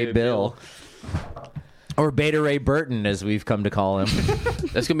Ray Bill. Or Beta Ray Burton, as we've come to call him.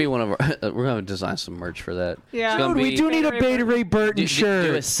 That's going to be one of our... We're going to design some merch for that. Yeah. It's gonna Dude, we be- do need a Beta Ray Burton do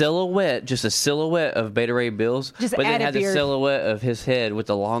shirt. a silhouette, just a silhouette of Beta Ray Bills, Just but add then a have the beard. silhouette of his head with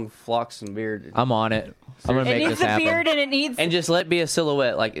the long flocks and beard. I'm on it. I'm going to It make needs this a happen. beard and it needs And just let it be a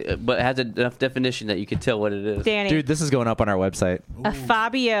silhouette, but it has enough definition that you can tell what it is. Danny. Dude, this is going up on our website. A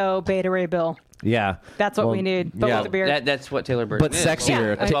Fabio Beta Ray Bill. Yeah. That's what we need, but with a beard. That's what Taylor Burton But is. sexier.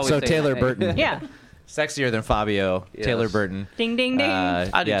 Yeah. That's why we So say Taylor that. Burton. Yeah. Sexier than Fabio, Yes. Taylor Burton. Ding, ding, ding.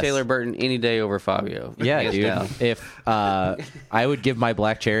 I do Yes. Taylor Burton any day over Fabio. Yeah, Hands dude. down. If I would give my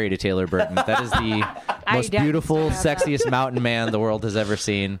black cherry to Taylor Burton. That is the most definitely beautiful, have that. sexiest mountain man the world has ever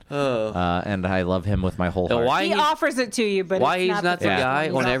seen. And I love him with my whole heart. Why He he- offers it to you, but Why it's he's not the first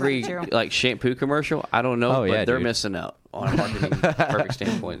guy one on he's every offering to. like shampoo commercial? I don't know, Oh, but yeah, they're dude. missing out on a marketing perfect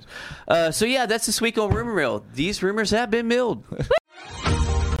standpoint. So yeah, that's this week on Rumor Mill. These rumors have been milled.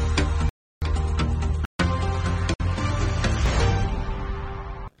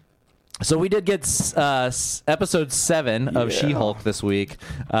 So we did get episode 7 of She-Hulk this week.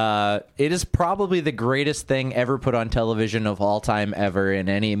 It is probably the greatest thing ever put on television of all time ever in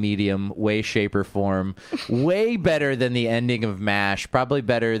any medium, way, shape, or form. Way better than the ending of MASH. Probably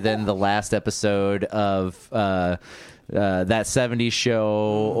better than the last episode of that 70s show.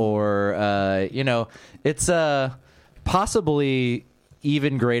 Or, it's possibly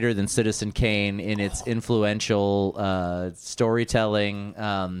even greater than Citizen Kane in its influential storytelling,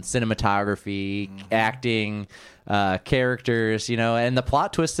 cinematography, acting, characters, and the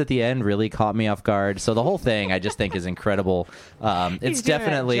plot twist at the end really caught me off guard. So the whole thing I just think is incredible. It's He's doing it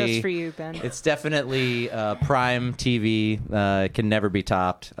definitely just for you, Ben. It's definitely prime TV. Can never be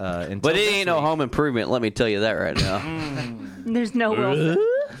topped. But it ain't no Home Improvement. Let me tell you that right now. There's no Wilson.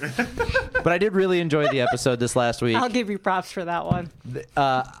 But I did really enjoy the episode this last week. I'll give you props for that one.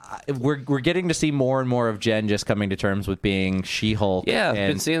 We're getting to see more and more of Jen just coming to terms with being She-Hulk. Yeah, I've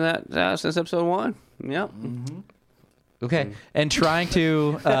and, been seeing that since episode 1. Yep. okay, and trying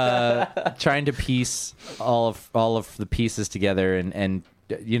to piece all of the pieces together and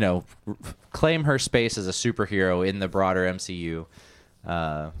claim her space as a superhero in the broader MCU,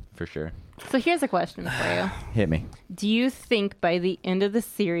 for sure. So here's a question for you. Hit me. Do you think by the end of the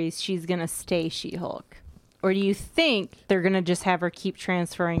series she's going to stay She-Hulk? Or do you think they're going to just have her keep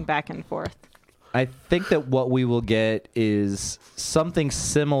transferring back and forth? I think that what we will get is something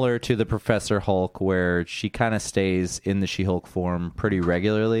similar to the Professor Hulk, where she kind of stays in the She-Hulk form pretty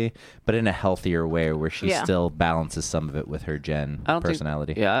regularly, but in a healthier way, where she Yeah. still balances some of it with her Jen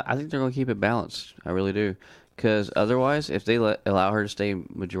personality. I think they're going to keep it balanced. I really do. Because otherwise, if they allow her to stay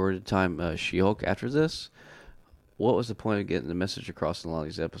majority of the time She-Hulk after this, what was the point of getting the message across in a lot of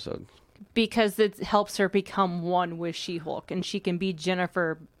these episodes? Because it helps her become one with She-Hulk, and she can be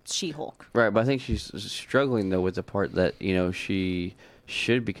Jennifer She-Hulk. Right, but I think she's struggling, though, with the part that, she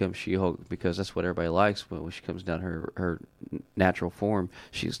should become She-Hulk because that's what everybody likes, but when she comes down her natural form,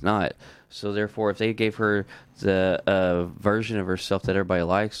 she's not. So therefore, if they gave her the version of herself that everybody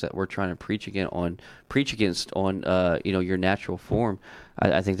likes, that we're trying to preach against on your natural form,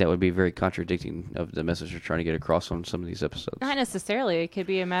 I think that would be very contradicting of the message they're trying to get across on some of these episodes. Not necessarily. It could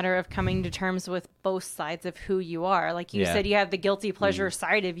be a matter of coming to terms with both sides of who you are. Like you Yeah. said, you have the guilty pleasure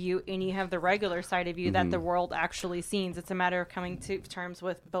side of you, and you have the regular side of you that the world actually sees. It's a matter of coming to terms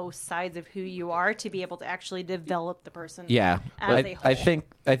with both sides of who you are to be able to actually develop the person. Yeah, As a whole.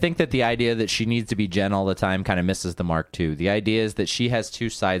 I think that the idea that she needs to be Jen all the time kind of misses the mark too. The idea is that she has two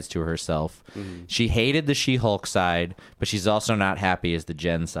sides to herself. She hated the She-Hulk side, but she's also not happy as the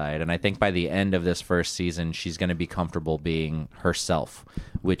Jen side. And I think by the end of this first season, she's going to be comfortable being herself,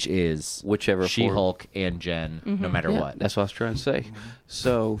 which is Whichever form. She-Hulk and Jen, no matter what. That's what I was trying to say.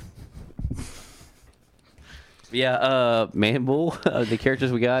 So, yeah, Man Bull, the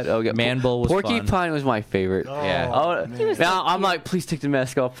characters we got. Oh, we got Man Bull was Porcupine fun. was my favorite. Yeah. Oh, He was so now I'm cute. like, please take the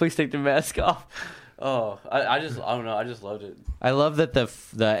mask off. Please take the mask off. Oh, I don't know. I just loved it. I love that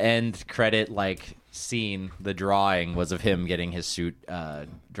the end credit scene, the drawing was of him getting his suit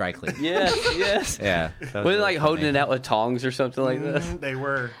dry cleaned. Yes, yes. Yeah, that Was it really holding funny. it out with tongs or something like that? They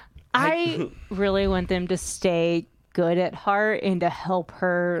were. I really want them to stay good at heart and to help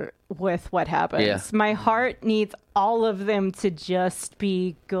her with what happens. Yeah. My heart needs all of them to just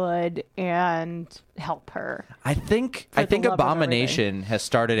be good and help her. I think For the love of Abomination has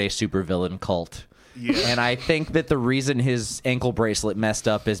started a supervillain cult. Yeah. And I think that the reason his ankle bracelet messed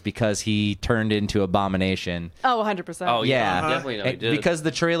up is because he turned into Abomination. Oh, 100%. Oh, Yeah, I definitely know he And did. because the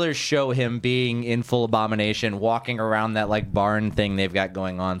trailers show him being in full Abomination, walking around that barn thing they've got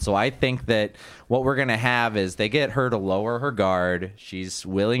going on. So I think that what we're gonna have is they get her to lower her guard. She's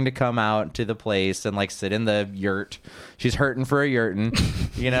willing to come out to the place and sit in the yurt. She's hurting for a yurtin,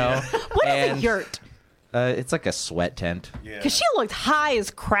 What is a yurt? It's like a sweat tent. Yeah. Because she looked high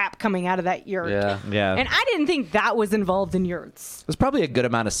as crap coming out of that yurt. Yeah. Yeah. And I didn't think that was involved in yurts. There's probably a good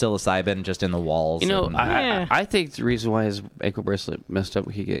amount of psilocybin just in the walls. You know, and- Yeah. I think the reason why his ankle bracelet messed up,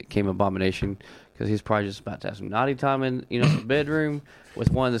 came Abomination, because he's probably just about to have some naughty time in the bedroom with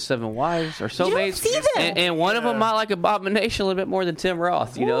one of the 7 wives or don't soulmates, see them. and one of them might like Abomination a little bit more than Tim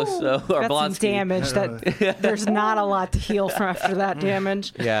Roth, so or That's some Blonsky. damage that there's not a lot to heal from after that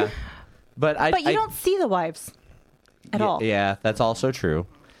damage. yeah. But But you don't see the wives at all. Yeah, that's also true.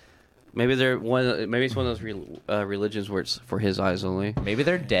 Maybe they're Maybe it's one of those religions where it's for his eyes only. Maybe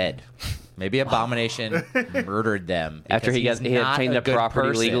they're dead. Maybe Abomination murdered them After because he he's had not obtained a the good property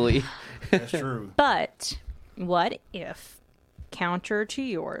person. legally. That's true. But what if, counter to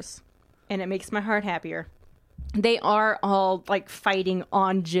yours, and it makes my heart happier, they are all like fighting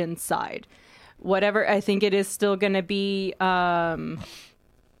on Jin's side. Whatever, I think it is still going to be,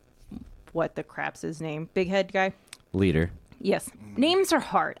 what the crap's his name? Big head guy? Leader. Yes. Names are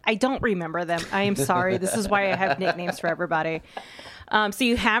hard. I don't remember them. I am sorry. This is why I have nicknames for everybody. So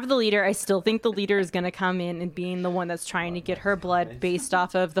you have the leader. I still think the leader is going to come in and being the one that's trying to get her blood based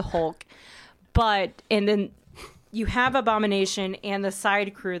off of the Hulk. And then you have Abomination and the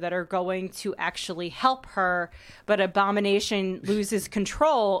side crew that are going to actually help her, but Abomination loses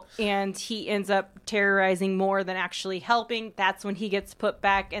control and he ends up terrorizing more than actually helping. That's when he gets put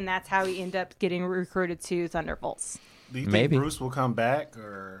back, and that's how he ends up getting recruited to Thunderbolts. Do you think Maybe. Bruce will come back,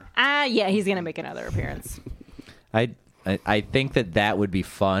 or Yeah, he's going to make another appearance. I think that would be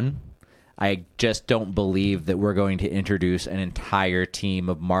fun. I just don't believe that we're going to introduce an entire team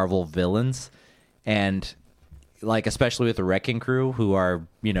of Marvel villains, and like especially with the Wrecking Crew, who are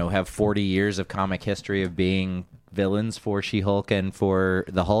have 40 years of comic history of being villains for She-Hulk and for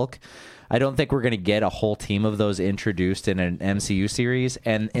the Hulk. I don't think we're going to get a whole team of those introduced in an MCU series,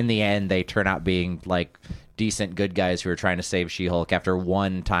 and in the end, they turn out being like decent good guys who are trying to save She-Hulk after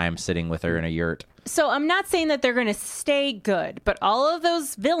one time sitting with her in a yurt. So I'm not saying that they're going to stay good, but all of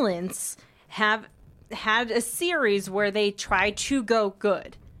those villains have had a series where they try to go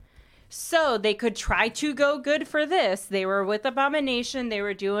good. So they could try to go good for this. They were with Abomination. They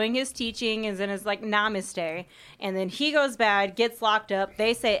were doing his teaching and then it's like namaste. And then he goes bad, gets locked up.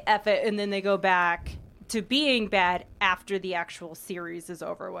 They say F it, and then they go back to being bad after the actual series is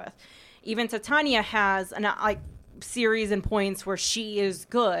over with. Even Titania has an series and points where she is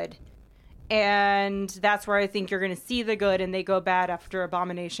good. And that's where I think you're going to see the good, and they go bad after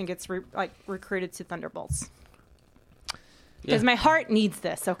Abomination gets recruited to Thunderbolts. Because my heart needs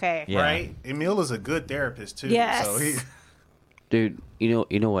this, okay? Yeah. right? Emil is a good therapist too. Yes. So he, Dude, you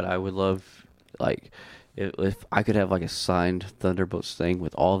know what I would love? Like, if I could have like a signed Thunderbolts thing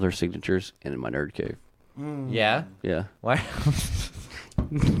with all their signatures and in my nerd cave. Yeah. Yeah. Why?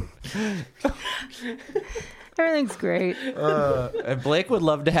 Everything's great. And Blake would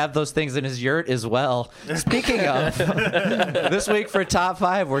love to have those things in his yurt as well. Speaking of, this week for Top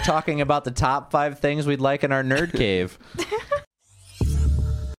 5, we're talking about the top 5 things we'd like in our nerd cave.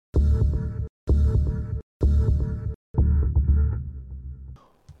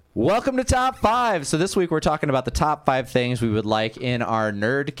 Welcome to Top 5. So this week we're talking about the top 5 things we would like in our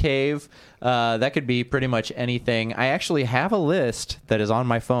nerd cave. That could be pretty much anything. I actually have a list that is on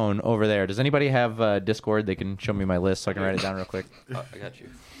my phone over there. Does anybody have Discord? They can show me my list so I can write it down real quick. Oh, I got you.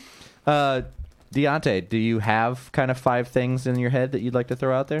 Deontay, do you have kind of 5 things in your head that you'd like to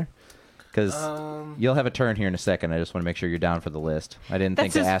throw out there? Because you'll have a turn here in a second. I just want to make sure you're down for the list. I didn't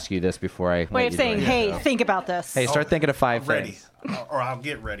think That's to just ask you this before I. Way of saying, hey, think about this. Hey, start thinking of 5 ready, things. or I'll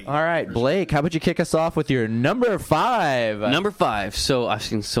get ready. All right, Blake, how about you kick us off with your number 5? Number 5. So I've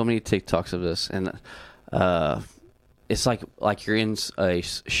seen so many TikToks of this, and it's like you're in a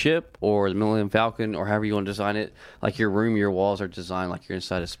ship or the Millennium Falcon or however you want to design it. Like your room, your walls are designed like you're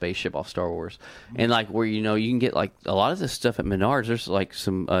inside a spaceship off Star Wars, and like where you can get like a lot of this stuff at Menards. There's like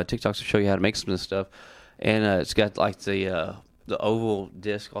some TikToks to show you how to make some of this stuff, and it's got like the oval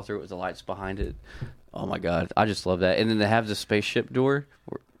disc all through it with the lights behind it. Oh my god, I just love that. And then they have the spaceship door.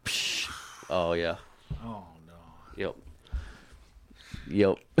 Oh yeah. Oh no.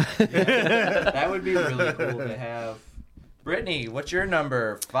 Yep. That would be really cool to have. Brittany, what's your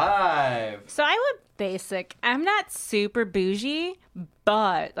number 5? So I went basic. I'm not super bougie,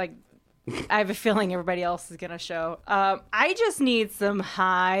 but like I have a feeling everybody else is going to show. I just need some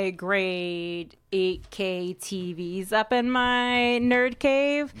high grade 8K TVs up in my nerd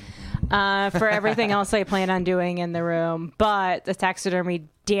cave for everything else I plan on doing in the room. But the taxidermy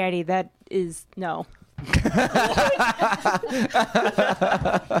daddy, that is no.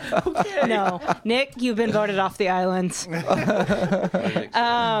 No, Nick, you've been voted off the island.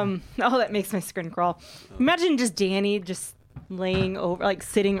 Oh, that makes my skin crawl. Imagine just Danny just laying over, like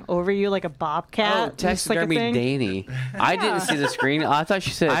sitting over you like a bobcat. just like a Taxidermy thing. Danny. I didn't see the screen. I thought she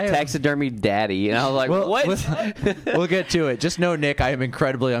said taxidermy daddy, and I was like, what? We'll get to it. Just know, Nick, I am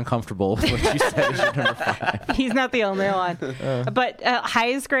incredibly uncomfortable with what you said is your number 5. He's not the only one. But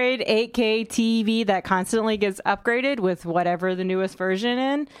highest grade 8K TV that constantly gets upgraded with whatever the newest version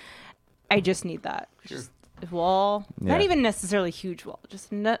in. I just need that. Just a wall. Yeah. Not even necessarily huge wall.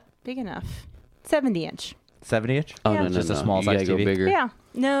 Just not big enough. 70-inch. 70-inch? Oh, Yeah. no, Just a small you size gotta go TV. bigger. Yeah.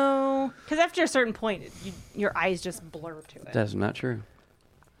 No. Because after a certain point, your eyes just blur to it. That's not true.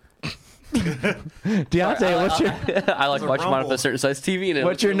 Deontay, what's your I like watching mine with a certain size TV. And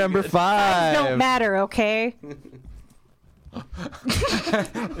what's your number 5? Don't matter, okay?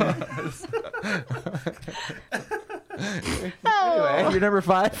 Anyway, your number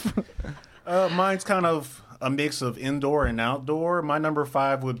 5? Mine's kind of a mix of indoor and outdoor. My number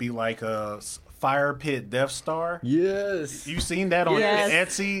 5 would be like a fire pit Death Star. Yes. You seen that on Yes.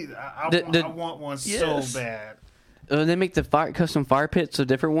 Etsy? I want one Yes. so bad. They make the custom fire pits of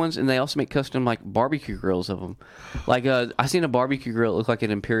different ones, and they also make custom like barbecue grills of them. Like I seen a barbecue grill that looked like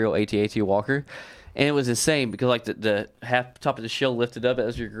an Imperial AT-AT Walker, and it was insane because like the half top of the shell lifted up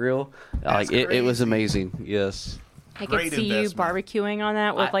as your grill. That's It was crazy. amazing. Yes. I could Great see investment. you barbecuing on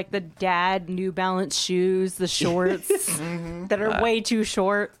that with like the dad New Balance shoes, the shorts that are way too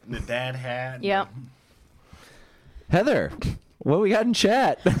short. The dad hat. Yep. Heather, what we got in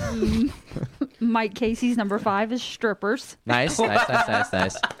chat? Mike Casey's number 5 is strippers. Nice.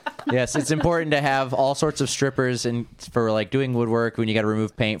 Yes, it's important to have all sorts of strippers and for like doing woodwork when you got to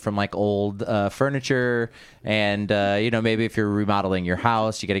remove paint from like old furniture, and maybe if you're remodeling your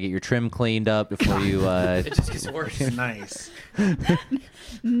house, you got to get your trim cleaned up before you. It just gets worse. Nice.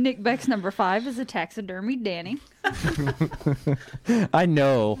 Nick Beck's number 5 is a taxidermy Danny. I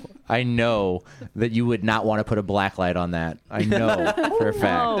know that you would not want to put a black light on that. I know for a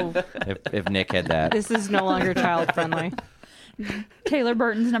Whoa. fact if Nick had that. This is no longer child friendly. Taylor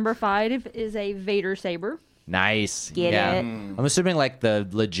Burton's number 5 is a Vader saber. Nice. Get yeah. it? I'm assuming like the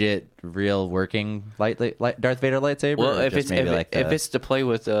legit, real working Darth Vader lightsaber. Well, or if just it's maybe if it's to play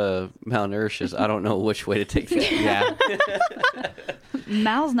with malnourishes, I don't know which way to take that. yeah.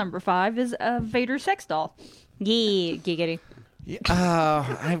 Mal's number 5 is a Vader sex doll. Yeah, giggity. I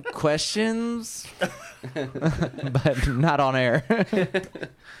have questions, but not on air.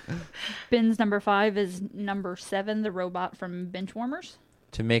 Ben's number 5 is number 7, the robot from Benchwarmers.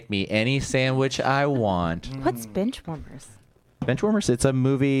 To make me any sandwich I want. What's Benchwarmers? Benchwarmers. It's a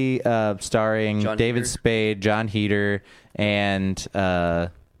movie starring John David Heater. Spade, John Heater, and There's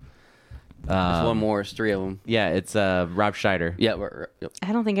one more. It's 3 of them. yeah, it's Rob Schneider. Yeah. Yep.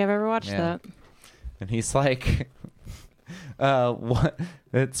 I don't think I've ever watched Yeah. that. And he's like, what?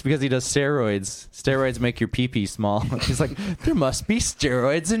 It's because he does steroids. Steroids make your pee-pee small. He's like, there must be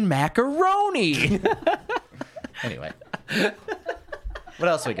steroids in macaroni. Anyway. What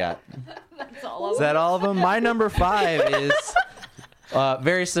else we got? Is that all of them? My number 5 is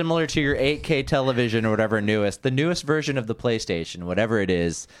very similar to your 8K television or whatever newest. The newest version of the PlayStation, whatever it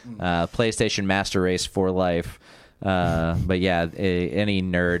is. PlayStation Master Race for life. But yeah, any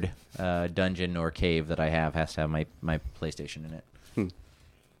nerd dungeon or cave that I have has to have my PlayStation in it.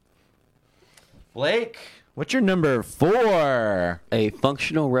 Blake, what's your number 4? A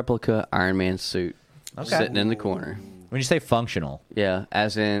functional replica Iron Man suit sitting in the corner. When you say functional. Yeah,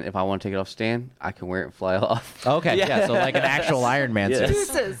 as in if I want to take it off stand, I can wear it and fly off. Okay, yeah, so like an actual Iron Man Yes.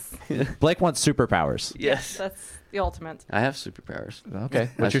 suit. Deuces. Blake wants superpowers. Yes. That's the ultimate. I have superpowers. Okay.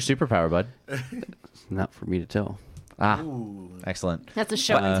 What's your superpower, bud? Not for me to tell. Ah, Ooh. excellent. That's a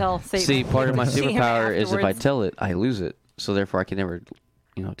show and tell. See, part of my See him superpower is if I afterwards. tell it, I lose it. So therefore, I can never,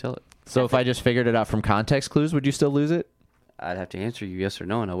 tell it. So if I just figured it out from context clues, would you still lose it? I'd have to answer you yes or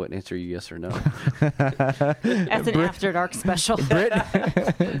no, and I wouldn't answer you yes or no. That's an After Dark special.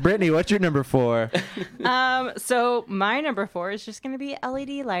 Brittany, what's your number 4? So my number 4 is just going to be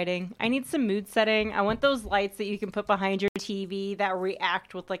LED lighting. I need some mood setting. I want those lights that you can put behind your TV that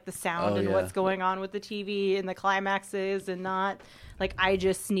react with like the sound Oh, and yeah. what's going on with the TV and the climaxes and not like I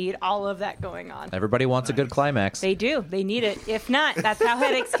just need all of that going on. Everybody wants a good climax. They do. They need it. If not, that's how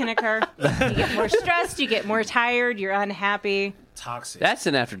headaches can occur. You get more stressed. You get more tired. You're unhappy. Toxic. That's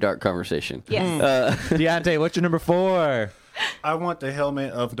an after dark conversation. Yes. Deontay, what's your number 4? I want the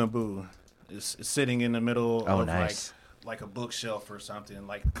helmet of Naboo. It's sitting in the middle Oh, of nice. like a bookshelf or something,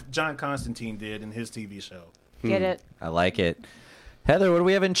 like John Constantine did in his TV show. Get it. I like it. Heather, what do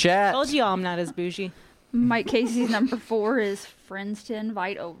we have in chat? Told you all I'm not as bougie. Mike Casey's number 4 is friends to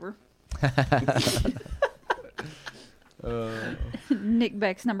invite over. Nick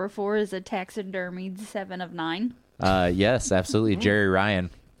Beck's number 4 is a taxidermied 7 of 9. Yes, absolutely. Jerry Ryan.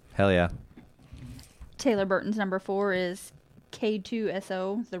 Hell yeah. Taylor Burton's number 4 is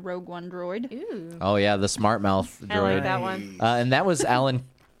K2SO, the Rogue One droid. Ooh. Oh yeah, the smart mouth I like droid. that one. And that was Alan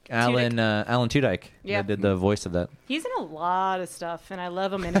Tudyk. Yeah. That did the voice of that. He's in a lot of stuff, and I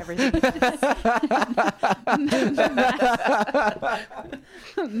love him in everything.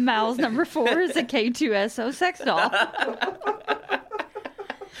 Mal's number 4 is a K2SO sex doll.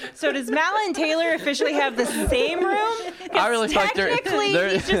 So does Mal and Taylor officially have the same room? I really thought Technically,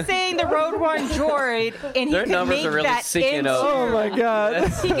 he's just saying the Road One droid, and he their could numbers make are really that syncing into. up. Oh my god.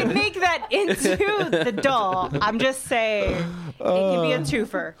 He can make that into the doll. I'm just saying, it can be a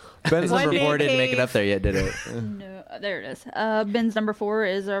twofer. Ben's One number 4 didn't make it cave. up there yet, did it? No, there it is. Ben's number 4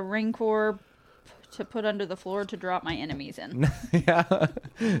 is a ring core to put under the floor to drop my enemies in. Yeah.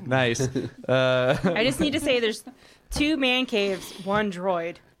 Nice. I just need to say there's 2 man caves, 1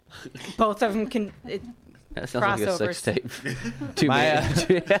 droid. Both of them can. That sounds like a sex Crossovers.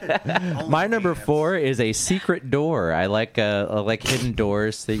 tape. My number 4 is a secret door. I like hidden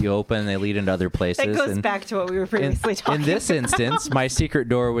doors that you open and they lead into other places. That goes and back to what we were previously talking in this instance, my secret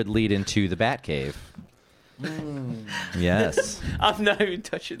door would lead into the Batcave. Yes. I'm not even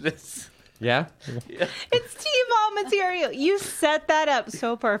touching this. Yeah. It's T-ball material. You set that up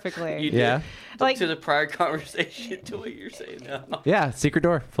so perfectly. You did. Yeah. Like- to the prior conversation to what you're saying now. Yeah. Secret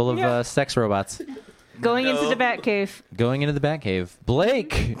door full of Yeah. sex robots. Going into the Batcave. Going into the Batcave.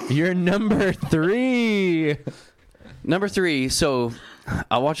 Blake, you're number 3. Number 3. So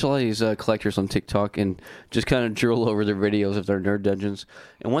I watch a lot of these collectors on TikTok and just kind of drool over their videos of their nerd dungeons.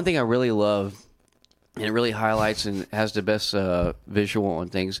 And one thing I really love, and it really highlights and has the best visual on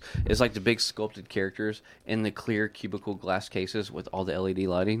things, is like the big sculpted characters in the clear cubicle glass cases with all the LED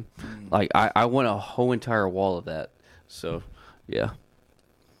lighting. Like I want a whole entire wall of that. So yeah,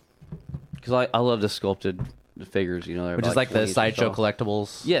 because I love the sculpted figures. You know, they're Which is like the 20 inches sideshow tall.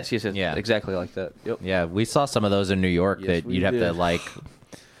 collectibles. Yes, Yeah. exactly like that. Yep. Yeah, we saw some of those in New York Yes, that we you'd have to did. like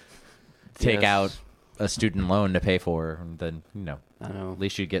take Yes. out a student loan to pay for, and then I know. at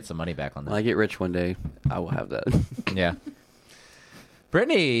least you'd get some money back on When I that. get rich one day, I will have that. Yeah.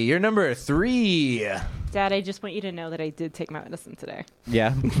 Brittany, you're number 3. Dad, I just want you to know that I did take my medicine today.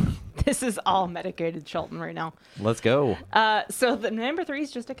 Yeah. This is all medicated Shelton right now. Let's go. So the number 3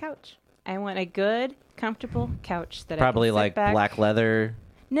 is just a couch. I want a good, comfortable couch that Probably I can sit like back. black leather.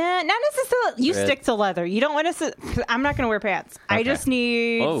 Nah, not necessarily. You Red. stick to leather. You don't want to sit. 'Cause I'm not going to wear pants. I Okay. just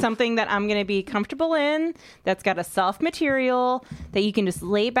need Oh. something that I'm going to be comfortable in. That's got a soft material that you can just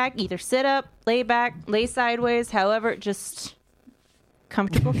lay back, either sit up, lay back, lay sideways. However, just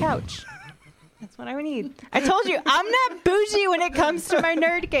comfortable couch. That's what I would need. I told you I'm not bougie when it comes to my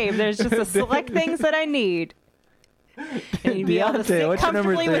nerd game. There's just a select things that I need. And you'd be able to Deontay, sit what's your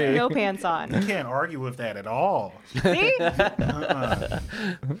number comfortably with 3? no pants on. Can't argue with that at all. See?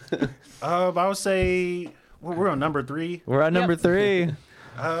 I would say we're on number 3. We're on number 3.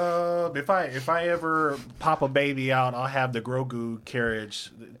 If I ever pop a baby out, I'll have the Grogu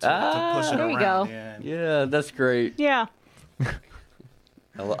carriage to push it there you around. go. in. Yeah, that's great. Yeah.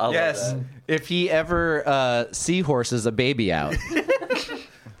 I love Yes. that. If he ever seahorses a baby out. He's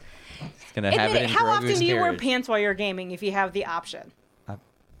going to have Admit it it, in how Grogu's often do you wear carriage. pants while you're gaming if you have the option?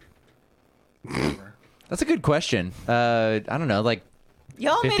 That's a good question. I don't know, like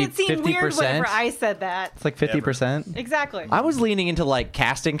Y'all made it seem weird 50%? whenever I said that. it's like 50%. Exactly. I was leaning into like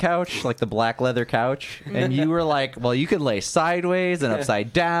casting couch, like the black leather couch, and you were like, "Well, you could lay sideways and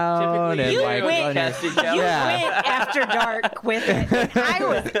upside down, Typically, and you like went- on your- casting couch. You Yeah. went after dark with it. And I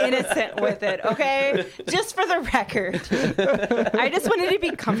was innocent with it, okay? Just for the record. I just wanted to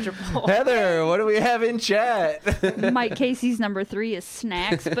be comfortable. Heather, what do we have in chat? Mike Casey's number 3 is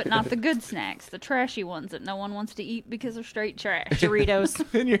snacks, but not the good snacks, the trashy ones that no one wants to eat because they're straight trash. Doritos.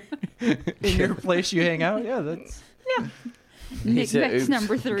 in your place you hang out? Yeah, that's Nick said, Beck's "Oops."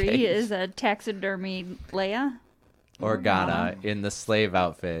 number 3 Okay. is a taxidermy Leia. Organa in the slave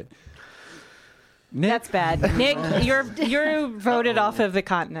outfit. Nick, That's bad. Nick, you're voted off of the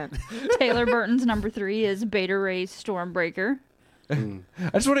continent. Taylor Burton's number 3 is Beta Ray's Stormbreaker. I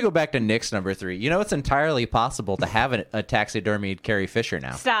just want to go back to Nick's number 3. You know, it's entirely possible to have a taxidermied Carrie Fisher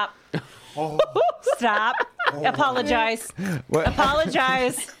now. Stop. Oh, Stop. Apologize. What?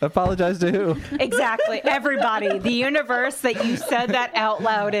 Apologize. Apologize to who? Exactly. Everybody. The universe that you said that out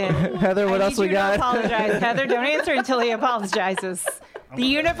loud in. Heather, what I else need we you to got? apologize. Heather, don't answer until he apologizes. The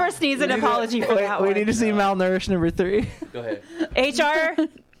universe needs an apology for that we one. need to see malnourished number 3. Go ahead. HR,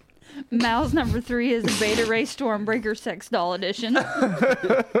 Mal's number 3 is Beta Ray Stormbreaker Sex Doll Edition.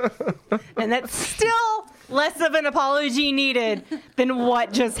 and that's still less of an apology needed than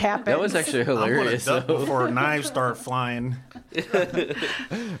what just happened. That was actually I'm gonna hilarious. duck though. before knives start flying.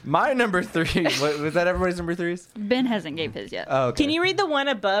 My number 3. Was that everybody's number 3s? Ben hasn't gave his yet. Oh, okay. Can you read the one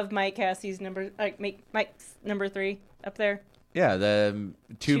above Mike Cassie's number? Mike's number 3 up there. Yeah, the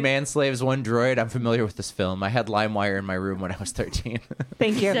two man-slaves, one droid. I'm familiar with this film. I had LimeWire in my room when I was 13.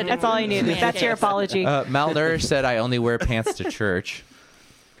 Thank you. Said it That's all I was needed. man That's your cave. apology. Malnourished said I only wear pants to church.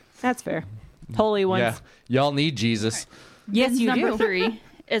 That's fair. Holy ones. Yeah, y'all need Jesus. Yes, Ben's you number do. 3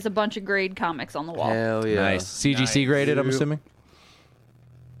 is a bunch of grade comics on the wall. Hell yeah. Nice. CGC Nice. graded, I'm assuming?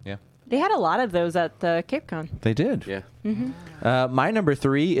 Yeah. They had a lot of those at the Cape Con. They did. Yeah. My number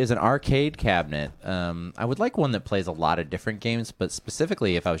 3 is an arcade cabinet. I would like one that plays a lot of different games, but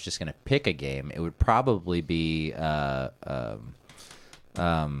specifically if I was just going to pick a game, it would probably be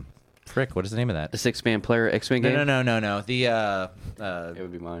frick, what is the name of that? The 6-man player X-Men game. No. The It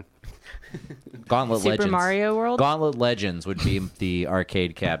would be mine. Gauntlet Super Legends. Mario World? Gauntlet Legends would be the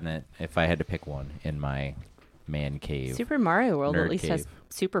arcade cabinet if I had to pick one in my man cave. Super Mario World Nerd at least has cave.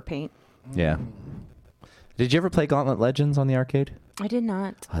 super paint. Yeah. Did you ever play Gauntlet Legends on the arcade? I did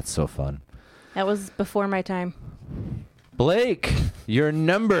not. Oh, that's so fun. That was before my time. Blake, Your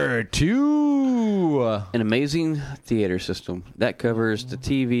number 2. an amazing theater system that covers the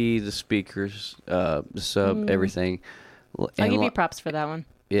TV, the speakers, the sub, everything. I'll And give you props for that one.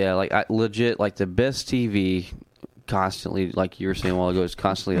 yeah, like legit, like the best TV. Constantly, like you were saying a while ago, is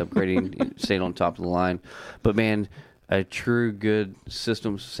constantly upgrading, staying on top of the line. But man, a true good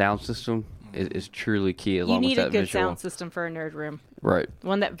system, sound system, is truly key. You Along need with that a good visual. sound system for a nerd room. Right.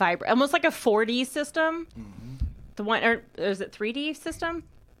 One that vibrates, almost like a 4D system. The one, or is it 3D system?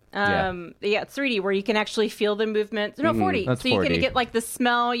 Yeah, it's 3D where you can actually feel the movements. No, 4D. That's so you 4D. can get like the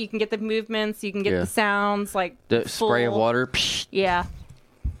smell, you can get the movements, you can get Yeah. the sounds, like The spray of full- water. Psh, Yeah,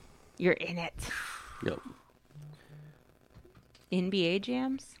 you're in it. yep. NBA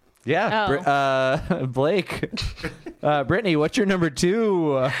jams. Yeah. Blake. Brittany, what's your number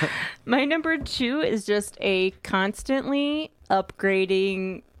 2? My number 2 is just a constantly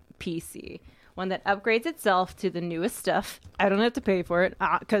upgrading PC. One that upgrades itself to the newest stuff. I don't have to pay for it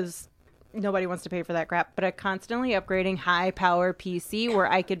because nobody wants to pay for that crap. But a constantly upgrading high power PC where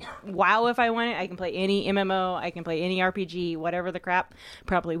I could wow if I want it. I can play any MMO. I can play any RPG, whatever the crap.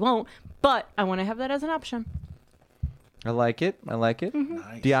 Probably won't. But I want to have that as an option. I like it. Mm-hmm.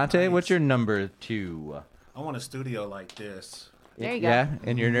 Nice, Deontay, nice. what's your number 2? I want a studio like this. There you go. Yeah,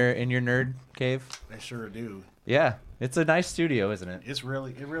 in your nerd cave. They sure do. Yeah, it's a nice studio, isn't it? It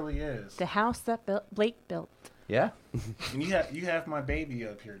really is. The house that Blake built. Yeah. And you have my baby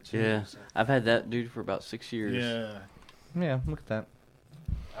up here too. Yeah. so- I've had that dude for about 6 years. yeah. Yeah. Look at that.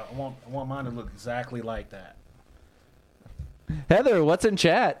 I want mine to look exactly like that. Heather, what's in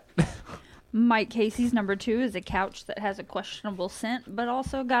chat? Mike Casey's number 2 is a couch that has a questionable scent, but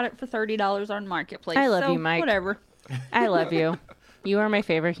also got it for $30 on Marketplace. I love So, you, Mike. Whatever. I love you. You are my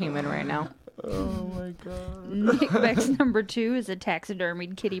favorite human right now. Nick Beck's number 2 is a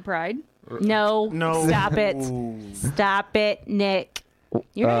taxidermied kitty pride. No. No. Stop it. Ooh. Stop it, Nick.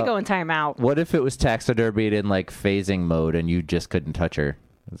 You're going to go in timeout. What if it was taxidermied in like phasing mode and you just couldn't touch her?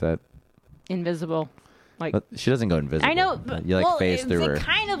 Is that? Invisible. Like But she doesn't go invisible. I know, but You like well, phase through her. it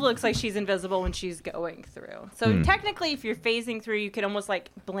kind of looks like she's invisible when she's going through. So technically, if you're phasing through, you could almost like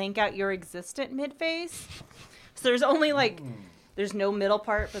blank out your existent mid phase. So there's only like there's no middle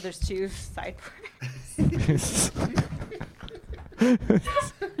part, but there's 2 side parts.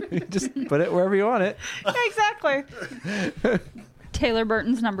 Just put it wherever you want it. Exactly. Taylor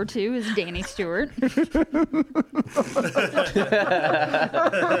Burton's number 2 is Danny Stewart.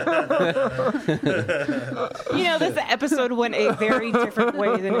 You know, this episode went a very different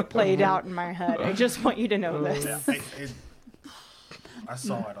way than it played out in my head. I just want you to know this. I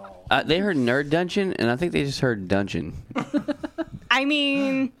saw it all. They heard Nerd Dungeon, and I think they just heard Dungeon. I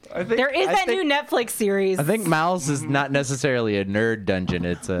mean, there is that new Netflix series. I think Mal's is not necessarily a nerd dungeon.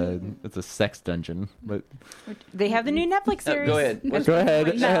 It's a sex dungeon. But they have the new Netflix series. Go ahead. go ahead.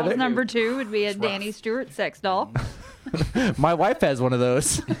 Mal's Heather. number 2 would be a Danny Stewart sex doll. My wife has one of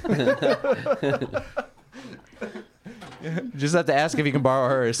those. Just have to ask if you can borrow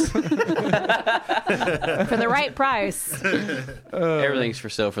hers. For the right price. Everything's for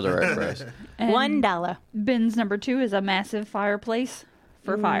sale for the right price. And $1. Ben's number 2 is a massive fireplace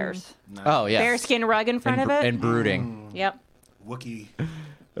for fires. Oh yeah. Bearskin rug in front and, of it. and brooding. Yep. Wookie.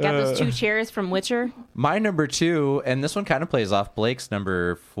 Got those 2 chairs from Witcher. My number 2, and this one kind of plays off Blake's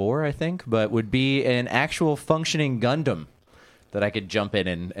number 4, I think, but would be an actual functioning Gundam that I could jump in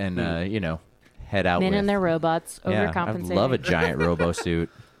and head out Men with. and their robots Yeah, overcompensating. I love a giant robo suit.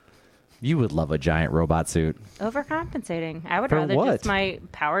 You would love a giant robot suit. Overcompensating. I would For rather what? just my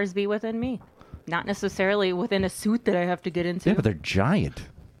powers be within me, not necessarily within a suit that I have to get into. Yeah, but they're giant.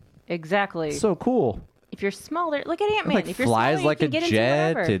 Exactly. So cool. If you're smaller, look at Ant-Man. Like If you're flies smaller, like you a can get into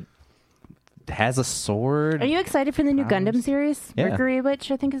jet. whatever. It has a sword. Are you excited for the new Gundam series? Yeah. Mercury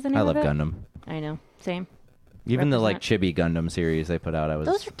Witch, I think is the name I of love it. Gundam. I know. Same. Even the like Represent. chibi Gundam series they put out,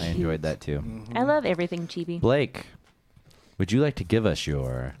 Those are I enjoyed cute. that too. I love everything chibi. Blake, would you like to give us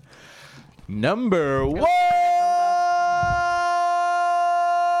your number one?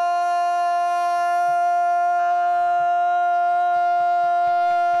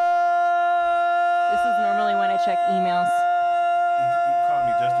 This is normally when I check emails. You caught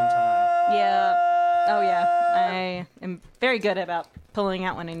me just in time. Yeah. Oh, yeah. I am very good about pulling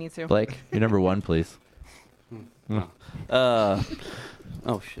out when I need to. Blake, your number one, please.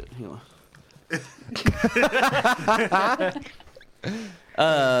 Oh shit. Hang on.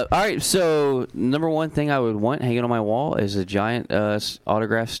 All right. So number one thing I would want hanging on my wall is a giant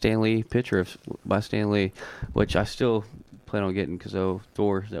autographed Stan Lee picture by Stan Lee, which I still plan on getting because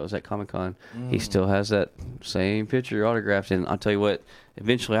Thor that was at Comic-Con, he still has that same picture autographed, and I'll tell you what,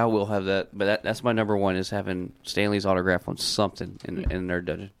 eventually I will have that. But that's my number one, is having Stan Lee's autograph on something in Nerd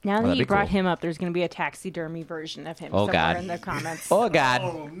Dungeon. Now that that'd you be brought cool. him up, there's going to be a taxidermy version of him Oh, somewhere God. in the comments. Oh God.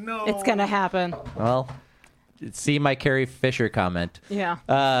 Oh no! It's going to happen. Well, see my Carrie Fisher comment.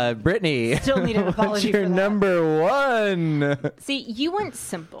 Yeah. Brittany, Still need an what's apology your for that. number one? See, you went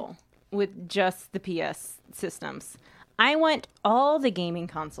simple with just the PS systems. I want all the gaming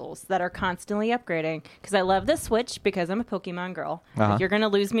consoles that are constantly upgrading because I love the Switch because I'm a Pokemon girl. Uh-huh. But you're going to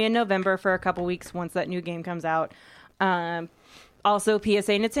lose me in November for a couple weeks once that new game comes out. Also,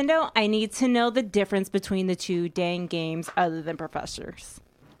 PSA Nintendo, I need to know the difference between the two dang games other than Professors.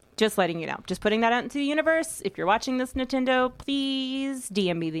 Just letting you know. Just putting that out into the universe. If you're watching this, Nintendo, please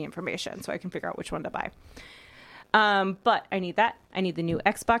DM me the information so I can figure out which one to buy. But I need that. I need the new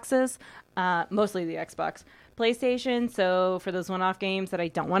Xboxes, mostly the Xbox. PlayStation, so for those one-off games that I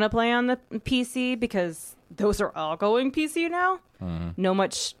don't want to play on the PC because those are all going PC now. No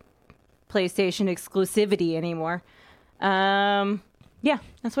much PlayStation exclusivity anymore. Yeah,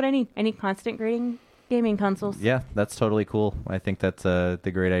 that's what I need. I need constant grading gaming consoles. Yeah, that's totally cool. I think that's the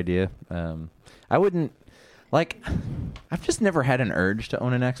great idea. I wouldn't like. I've just never had an urge to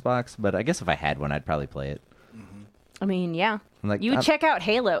own an Xbox, but I guess if I had one, I'd probably play it. I mean, yeah. Like, you would I'm- check out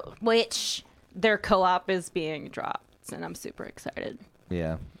Halo, which their co-op is being dropped, and I'm super excited.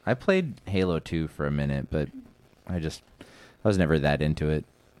 Yeah, I played Halo 2 for a minute, but I was never that into it.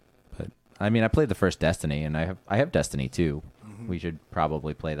 But I mean, I played the first Destiny, and I have Destiny 2. We should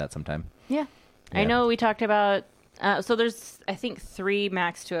probably play that sometime. Yeah. I Yeah. know we talked about so there's I think 3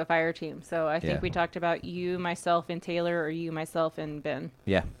 max to a fire team. So I think Yeah. we talked about you, myself, and Taylor, or you, myself, and Ben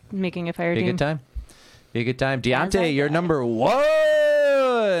Yeah, making a fire be a team. good time. Be a good time. As Deontay, I you're said. number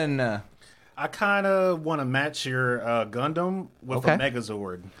one. I kind of want to match your Gundam with Okay. a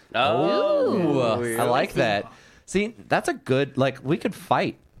Megazord. Ooh, I like that. See, that's a good, like, we could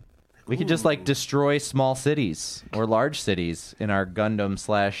fight. We could just, like, destroy small cities or large cities in our Gundam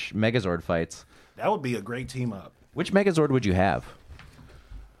 / Megazord fights. That would be a great team up. Which Megazord would you have?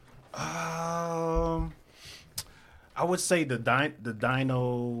 I would say the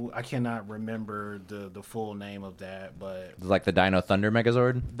Dino. I cannot remember the full name of that, but Like the Dino Thunder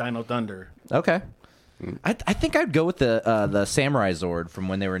Megazord? Dino Thunder. Okay. I think I'd go with the Samurai Zord from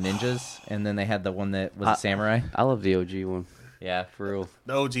when they were ninjas, and then they had the one that was a samurai. I love the OG one. Yeah. For real.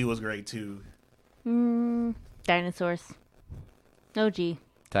 The OG was great too. Dinosaurs. OG.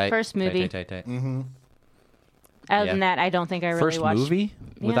 Tight. First movie. Tight. Other Yeah. than that, I don't think I really First watched. movie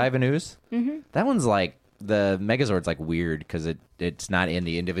with Yeah. Ivan Ooze? Mm-hmm. That one's like, the Megazord's like weird because it's not in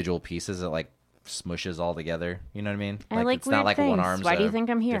the individual pieces. It like smushes all together. You know what I mean? I like it's not weird like one things. arm's Why do you a think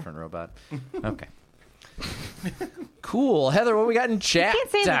I'm here? Different robot. Okay. Cool. Heather, what we got in chat? I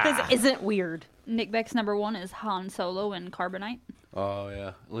can't say that this isn't weird. Nick Beck's number one is Han Solo and Carbonite. Oh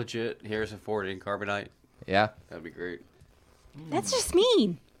yeah, legit. Harrison Ford in Carbonite. Yeah. That'd be great. That's just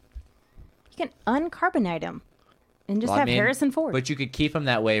mean. You can uncarbonite him and just Well, I have mean, Harrison Ford. But you could keep him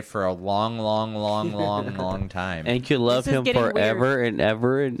that way for a long time. And you could love This is him getting forever and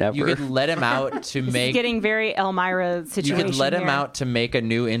ever and ever. You could let him out to This is make. getting very Elmira You situation. could let him here. out to make a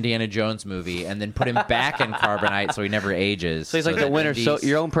new Indiana Jones movie, and then put him back in Carbonite so he never ages. so he's like the that winter,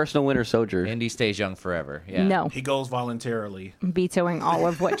 your own personal winter soldier. Indy stays young forever. Yeah. No, He goes voluntarily. vetoing all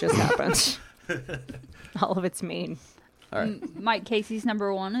of what just happened. All of its mean. All right. Mike Casey's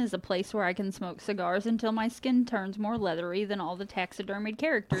number one is a place where I can smoke cigars until my skin turns more leathery than all the taxidermied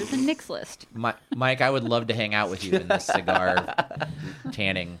characters in Nick's list. Mike, I would love to hang out with you in this cigar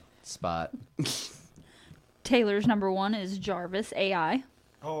tanning spot. Taylor's number 1 is Jarvis AI.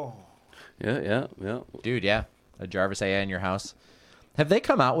 Oh, Yeah. Dude, yeah. A Jarvis AI in your house. Have they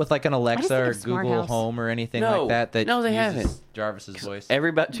come out with like an Alexa think or of Smart Google House. Home or anything No. like that? No, they uses haven't. Jarvis's voice. Every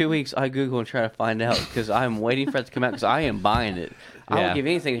about 2 weeks, I Google and try to find out because I'm waiting for it to come out because I am buying it. I Yeah. would give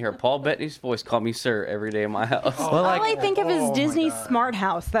anything to hear Paul Bettany's voice call me sir every day in my house. Well, like, All I think of is oh my Disney God. Smart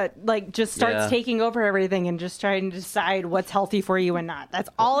House that like just starts Yeah. taking over everything and just trying to decide what's healthy for you and not. That's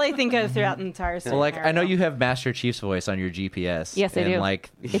all I think of throughout the entire well, like I know scenario. you have Master Chief's voice on your GPS. Yes, I and, do. Like,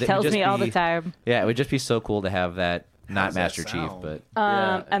 It tells me all the time. Yeah, it would just be so cool to have that. Not does that Master Chief, sound? but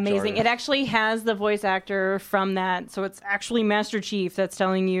Yeah, Amazing. Jarvis. It actually has the voice actor from that. So it's actually Master Chief that's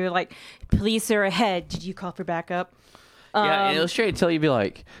telling you, like, police are ahead. Did you call for backup? Yeah, and it'll straight tell you, be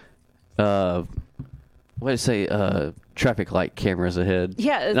like, what did it say? Traffic light cameras ahead.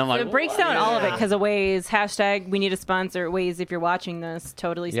 Yeah, And I'm like, it breaks down all of it Yeah. because of Waze. Hashtag we need a sponsor. Waze, if you're watching this,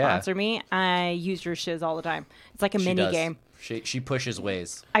 totally Yeah. sponsor me. I use your shiz all the time. It's like a she mini does. game. She pushes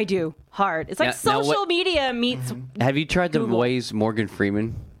ways. I do. Hard. It's like Now what- social media meets. Have you tried the Google. Waze Morgan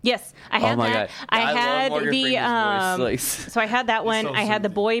Freeman? Yes, I had Oh my that. God. I I love had Morgan the Freeman's voice. Like- so I had that one. so I had the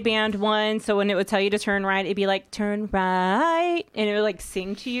soothing. boy band one. So when it would tell you to turn right, it'd be like turn right, and it would like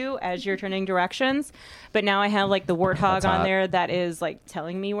sing to you as you're turning directions. But now I have like the warthog That's on hot. there that is like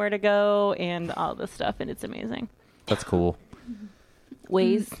telling me where to go and all this stuff, and it's amazing. That's cool.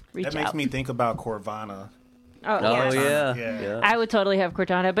 Waze, reach that makes out. me think about Cortana. Oh, Oh, yes. yeah. I would totally have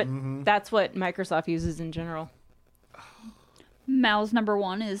Cortana, but that's what Microsoft uses in general. Mal's number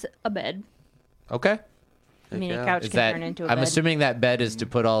 1 is a bed. Okay. I mean, yeah. a couch Is can that? turn into a I'm bed. assuming that bed is to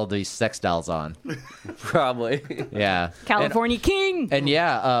put all these sex dolls on. Probably. Yeah. California King. And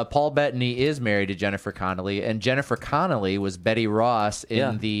yeah, Paul Bettany is married to Jennifer Connelly, and Jennifer Connelly was Betty Ross in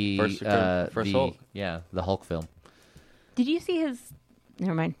Yeah, the first the Hulk. the Hulk film. Did you see his?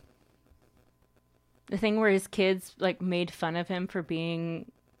 Never mind. The thing where his kids like made fun of him for being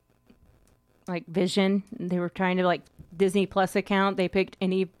like Vision. They were trying to like Disney Plus account. They picked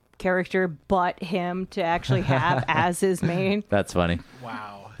any character but him to actually have as his main. That's funny.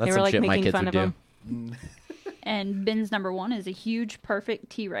 Wow. That's They were some like shit my making kids fun would of do. him. And Ben's number 1 is a huge, perfect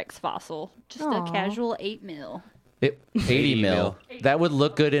T-Rex fossil. Just Aw. a casual 8 mil. 80 mil. That would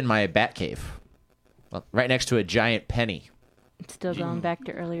look good in my bat cave. Well, right next to a giant penny. Still going back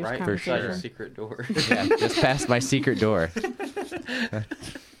to earlier Right For beside sure. a secret door. Yeah, just past my secret door.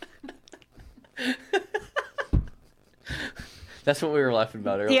 That's what we were laughing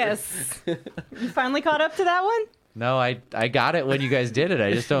about earlier. Yes. You finally caught up to that one? No, I got it when you guys did it.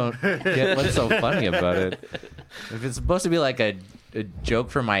 I just don't get what's so funny about it. If it's supposed to be like a joke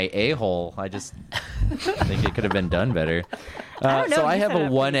for my a-hole, I just think it could have been done better. don't know, So I you have set a it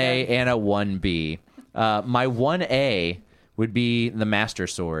up pretty 1A good. and a 1B. My 1A would be the Master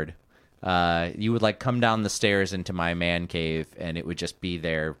Sword. You would like come down the stairs into my man cave, and it would just be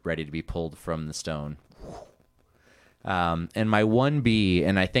there, ready to be pulled from the stone. And my 1B,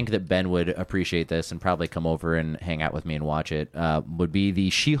 and I think that Ben would appreciate this and probably come over and hang out with me and watch it, would be the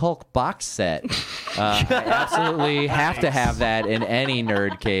She-Hulk box set. I absolutely have to have that in any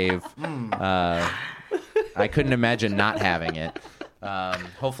nerd cave. I couldn't imagine not having it.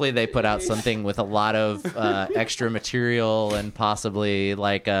 Hopefully they put out something with a lot of extra material and possibly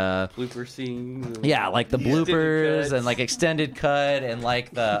like Blooper scene. yeah, like the Extended bloopers cuts. and like extended cut and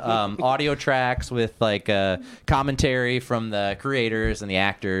like the audio tracks with like commentary from the creators and the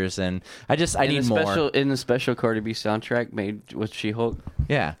actors, and I need more. In the special Cardi B soundtrack made with She-Hulk.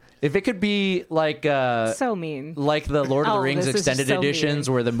 Yeah, if it could be like So mean. like the Lord of the Oh, Rings this is extended so editions,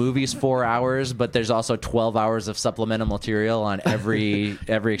 mean. where the movie's 4 hours, but there's also 12 hours of supplemental material on every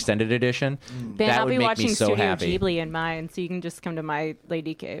extended edition. Ben, that I'll would be make watching me so Studio happy. Ghibli in mine, so you can just come to my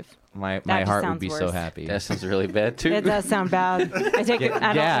lady cave. My just heart would sounds be so worse. happy. That sounds really bad too. It does sound bad. I take it. I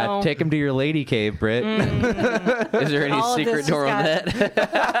don't Yeah, know. take him to your lady cave, Britt. Is there any All of secret this door on has that?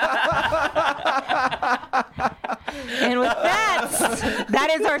 And with that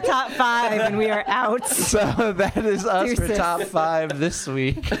is our top 5, and we are out. So that is us for Deuces. top 5 this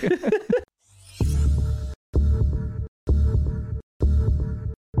week.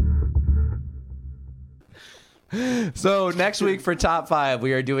 So next week for top 5,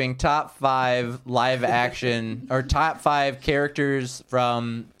 we are doing top 5 live action or top 5 characters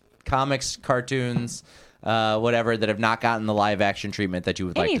from comics, cartoons, whatever, that have not gotten the live action treatment that you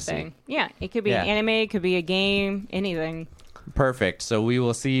would like to see. Anything. Yeah, it could be Yeah. an anime, it could be a game, anything. Perfect. So we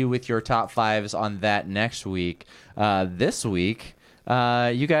will see you with your top 5s on that next week. This week,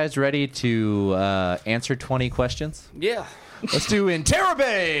 you guys ready to answer 20 questions? Yeah. Let's do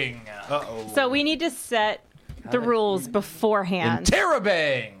Interrobang! Uh-oh. So we need to set the rules beforehand.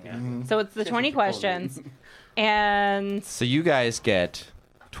 Interrobang! So it's the 20 questions. And So you guys get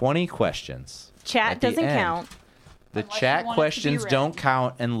 20 questions. chat At the doesn't end. count. The Unless you chat want it to be questions read. don't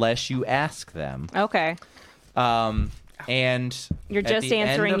count unless you ask them. Okay. And You're at just the end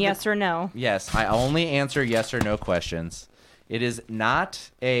answering of the- yes or no. Yes, I only answer yes or no questions. It is not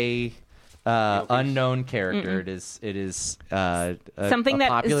a unknown character. It is Something a that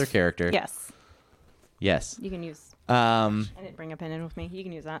popular is- character. Yes. Yes. You can use. I I didn't bring a pen in with me. You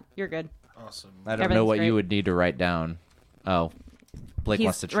can use that. You're good. Awesome. don't know Everything's what great. you would need to write down. Oh, Blake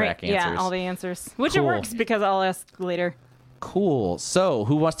wants to track answers. Yeah, all the answers. Which it Cool. works because I'll ask later. Cool. So,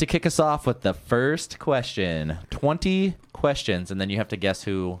 who wants to kick us off with the first question? 20 questions, and then you have to guess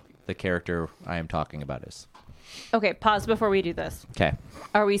who the character I am talking about is. Okay, pause before we do this. Okay.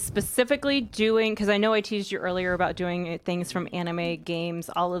 Are we specifically doing, because I know I teased you earlier about doing things from anime, games,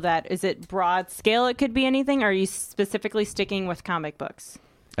 all of that. Is it broad scale? It could be anything? Or are you specifically sticking with comic books?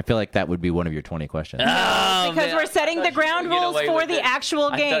 I feel like that would be one of your 20 questions. Because we're setting the ground rules for the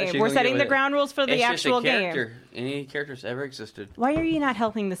actual game. We're setting the ground rules for the actual game. Any characters ever existed? Why are you not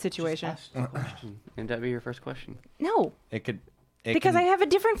helping the situation? Ask the question. And that'd be your first question. No, It could. because I have a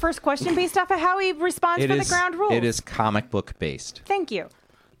different first question based off of how he responds for the ground rules. It is comic book based. Thank you.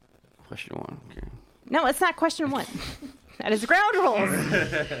 Question 1. Okay. No, it's not question 1. That is ground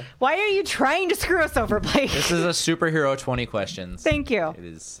rules. Why are you trying to screw us over, Blake? This is a superhero 20 questions. Thank you. It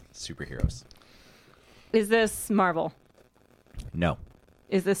is superheroes. Is this Marvel? No.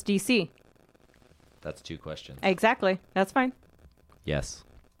 Is this DC? That's 2 questions. Exactly. That's fine. Yes.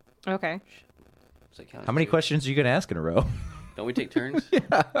 Okay. Does that count How as many 2? questions are you going to ask in a row? Don't we take turns?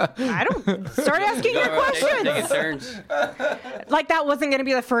 I don't start asking your Taking questions. turns. Like that wasn't going to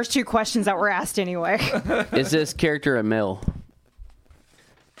be the first 2 questions that were asked anyway. Is this character a male?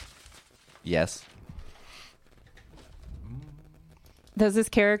 Yes. Does this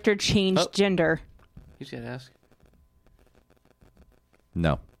character change Oh. gender? He's got to ask.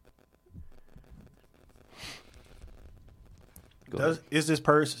 No. Go ahead. Is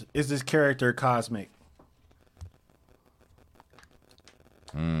this character cosmic?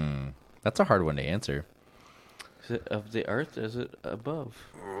 That's a hard one to answer. Is it of the earth? Is it above?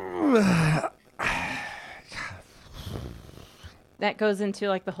 That goes into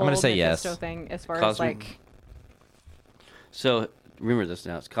like the whole gonna say yes. Mephisto thing as far as Cosmic. like So remember this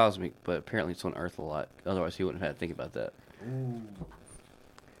now. It's cosmic, but apparently it's on Earth a lot. Otherwise, he wouldn't have had to think about that.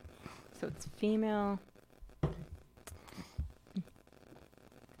 so it's female.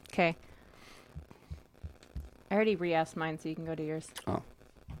 Okay. I already re-asked mine, so you can go to yours. Oh.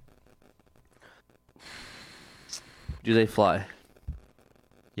 Do they fly?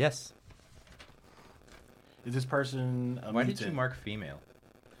 Yes. Is this person a Why mutant? did you mark female?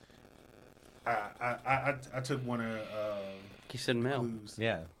 I took one of He said male. clues.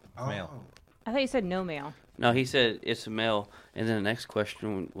 Yeah. Male. Oh. I thought you said no male. No, he said it's a male. And then the next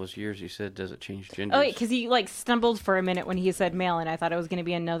question was yours. He said, does it change genders? Oh, wait, because he like stumbled for a minute when he said male, and I thought it was going to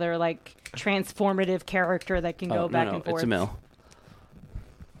be another like transformative character that can go back and forth. It's a male.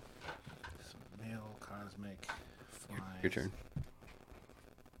 Male cosmic. Flies. Your turn.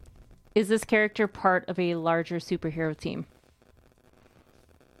 Is this character part of a larger superhero team?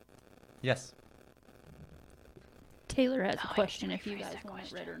 Yes. Taylor has a question if you guys want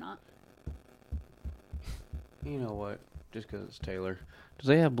it read or not. You know what? Just because it's Taylor. Does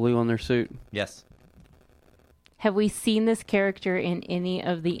they have blue on their suit? Yes. Have we seen this character in any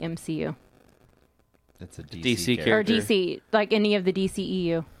of the MCU It's a DC, DC or character. DC, like any of the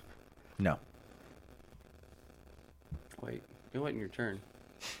DCEU? No. Wait, it wasn't your turn.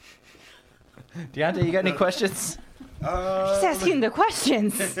 Deontay, you got any questions? He's asking the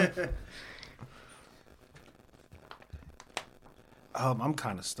questions. I'm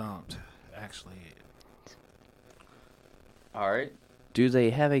kind of stumped, actually. All right. Do they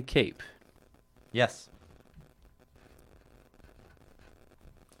have a cape? Yes.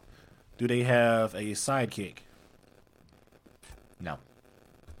 Do they have a sidekick? No.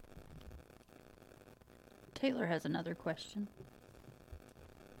 Taylor has another question.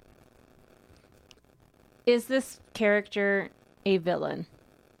 Is this character a villain?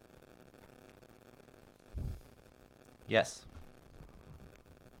 Yes.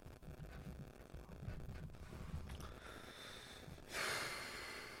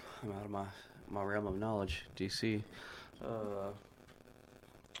 I'm out of my realm of knowledge. DC.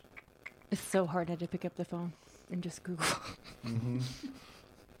 It's so hard. I had to pick up the phone and just Google.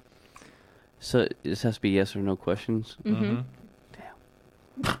 So this has to be yes or no questions. Mm-hmm.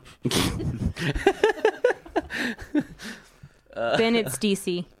 Then it's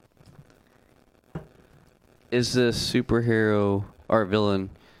DC. Is this superhero or villain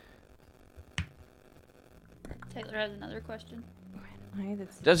has another question.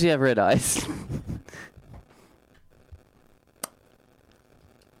 Does he have red eyes?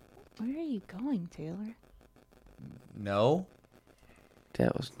 Where are you going, Taylor? No.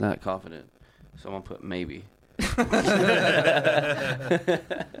 That was not confident. Someone put maybe.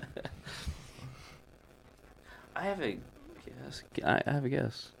 I have a guess. I have a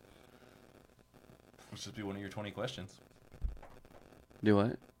guess. It'll just be one of your 20 questions. Do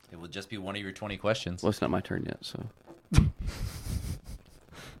what? It will just be one of your 20 questions. Well, it's not my turn yet, so.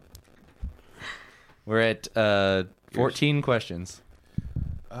 We're at 14 questions.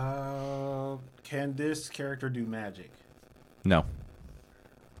 Can this character do magic? No.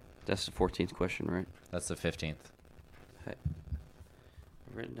 That's the 14th question, right? That's the 15th. I've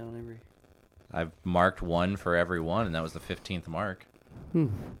written down every. I've marked one for every one, and that was the 15th mark. I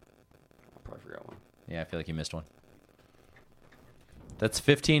probably forgot one. Yeah, I feel like you missed one. That's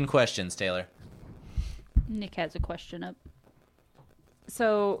 15 questions, Taylor. Nick has a question up.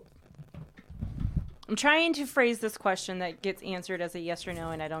 So I'm trying to phrase this question that gets answered as a yes or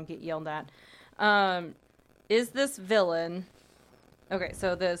no, and I don't get yelled at. Is this villain? Okay,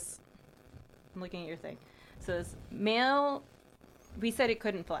 so this. I'm looking at your thing. So this male. We said it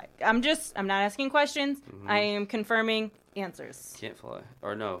couldn't fly. I'm not asking questions. Mm-hmm. I am confirming answers. Can't fly.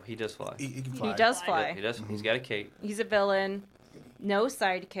 Or no, he does fly. He can fly. He does fly. He does. He's got a cape. He's a villain. No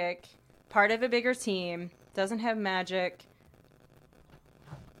sidekick. Part of a bigger team. Doesn't have magic.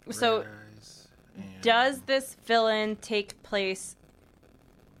 So, Red eyes and- does this villain take place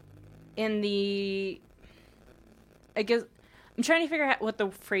in the... I guess... I'm trying to figure out what the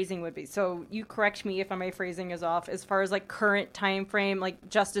phrasing would be. So you correct me if my phrasing is off. As far as like current time frame, like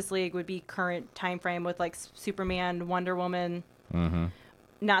Justice League would be current time frame with like Superman, Wonder Woman. Mm-hmm.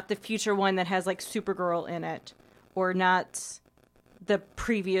 Not the future one that has like Supergirl in it, or not the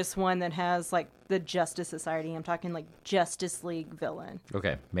previous one that has like the Justice Society. I'm talking like Justice League villain.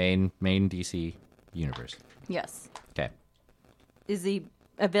 Okay, main DC universe. Yes. Okay. Is he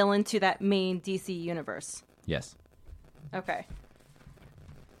a villain to that main DC universe? Yes. Okay.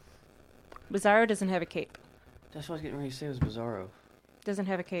 Bizarro doesn't have a cape. That's what I was getting ready to say was Bizarro. Doesn't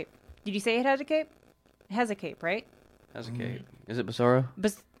have a cape. Did you say it has a cape? It has a cape, right? Has a cape. Is it Bizarro?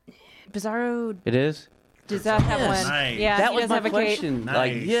 Bizarro It is? does not have Yes. one. Nice. Yeah, that he was does my have a cape. question.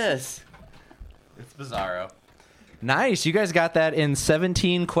 Like, Nice. yes. It's Bizarro. Nice. You guys got that in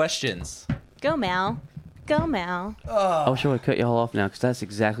 17 questions. Go Mal. Go Mal. I wish I would cut y'all off now because that's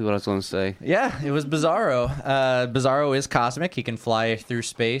exactly what I was going to say. Yeah, it was Bizarro. Bizarro is cosmic. He can fly through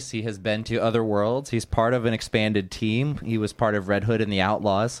space. He has been to other worlds. He's part of an expanded team. He was part of Red Hood and the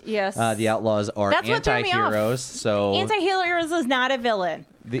Outlaws. Yes. The Outlaws are That's what threw me off. anti-heroes. So Anti-heroes is not a villain.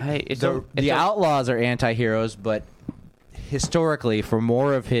 Hey, it's the Outlaws are anti-heroes, but historically, for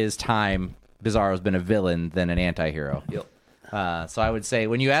more of his time, Bizarro's been a villain than an anti-hero. Yep. So I would say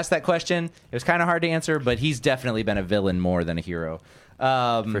when you asked that question, it was kind of hard to answer, but he's definitely been a villain more than a hero.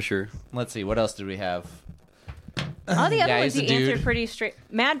 For sure. Let's see, what else did we have? All the other Yeah, ones he's a he answered dude. pretty straight.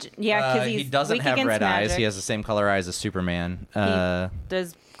 Magic. Yeah, because He doesn't weak have against red eyes. magic. He has the same color eyes as Superman. He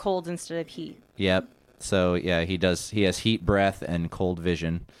does cold instead of heat. Yep. So yeah, he does. He has heat breath and cold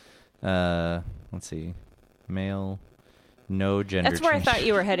vision. Let's see, male, no gender. That's where change. I thought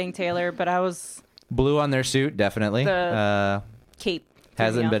you were heading, Taylor, but I was Blue on their suit, definitely. cape. threw me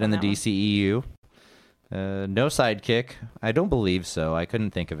Hasn't off been in on the that one. DCEU. No sidekick. I don't believe so. I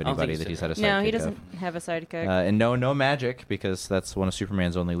couldn't think of don't think anybody he's that he's in had a sidekick. No, he of. doesn't have a sidekick. And no magic, because that's one of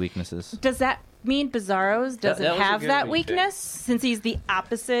Superman's only weaknesses. Does that mean Bizarro's doesn't that was a have good that weak pick. weakness since he's the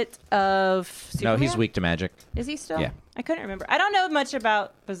opposite of Superman? No, he's weak to magic. Is he still? Yeah. I couldn't remember. I don't know much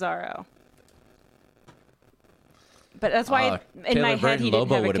about Bizarro. But that's why in Taylor my head Burton he didn't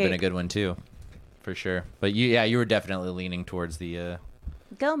Lobo have a would have been a cape. good one too, for sure. But you were definitely leaning towards the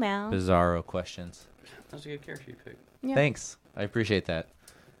Go Mal. Bizarro questions. That's a good character you picked. Yeah. Thanks, I appreciate that.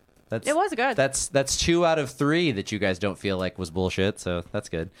 That's It was good. That's 2 out of 3 that you guys don't feel like was bullshit, so that's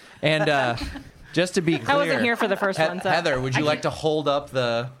good. And just to be clear, I wasn't here for the first one. So Heather, would you like to hold up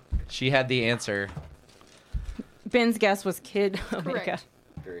the? She had the answer Ben's guess was Kid Omega. Correct.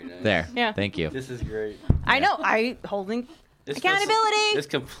 Very nice. there. Yeah. Thank you. This is great. I know. I holding This accountability. Feels, this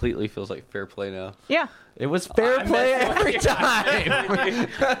completely feels like fair play now. Yeah. It was fair play every time.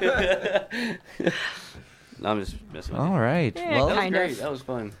 No, I'm just messing with you. All right. Yeah, Well, That was kind great. of. That was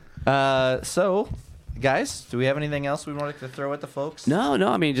fun. So, guys, do we have anything else we wanted to throw at the folks? No,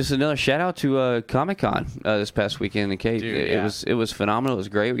 I mean just another shout out to Comic Con this past weekend in Cape. Dude, It yeah. was phenomenal. It was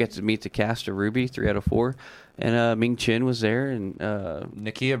great. We got to meet the cast of Ruby 3 out of 4, and Ming Chen was there, and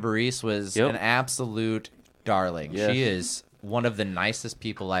Nakia Baris was Yep. an absolute darling. Yes. She is one of the nicest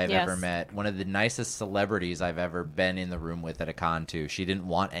people I've Yes. ever met. One of the nicest celebrities I've ever been in the room with at a con, too. She didn't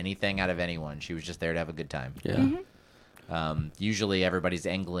want anything out of anyone. She was just there to have a good time. Yeah. Usually everybody's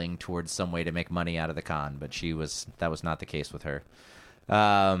angling towards some way to make money out of the con, but that was not the case with her.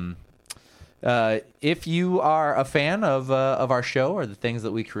 If you are a fan of our show or the things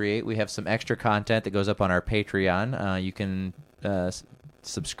that we create, we have some extra content that goes up on our Patreon. You can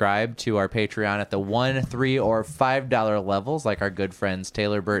subscribe to our Patreon at the $1, $3, or $5 levels, like our good friends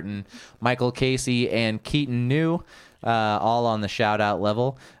Taylor Burton, Michael Casey, and Keaton New. All on the shout out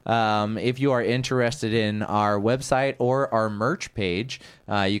level. If you are interested in our website or our merch page,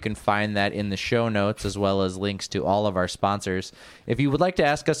 you can find that in the show notes, as well as links to all of our sponsors. If you would like to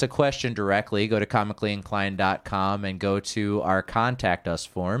ask us a question directly, go to comicallyinclined.com and go to our contact us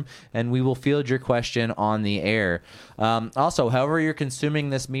form, and we will field your question on the air. Also, however you're consuming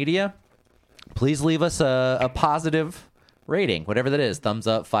this media, please leave us a positive rating, whatever that is. Thumbs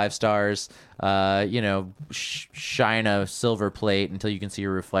up, 5 stars. Shine a silver plate until you can see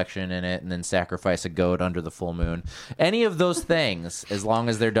your reflection in it, and then sacrifice a goat under the full moon. Any of those things, as long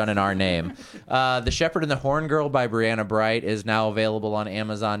as they're done in our name. The Shepherd and the Horn Girl by Brianna Bright is now available on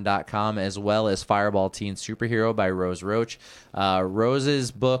Amazon.com, as well as Fireball Teen Superhero by Rose Roach.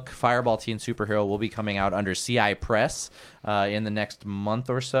 Rose's book, Fireball Teen Superhero, will be coming out under CI Press in the next month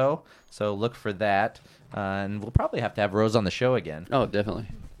or so. So look for that. And we'll probably have to have Rose on the show again. Oh, definitely.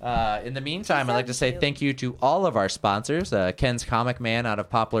 In the meantime, I'd like to say thank you to all of our sponsors. Ken's Comic Man out of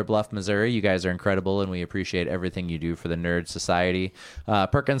Poplar Bluff, Missouri. You guys are incredible, and we appreciate everything you do for the Nerd Society.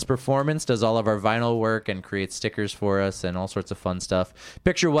 Perkins Performance does all of our vinyl work and creates stickers for us and all sorts of fun stuff.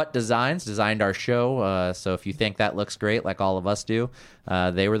 Picture What Designs designed our show, so if you think that looks great, like all of us do,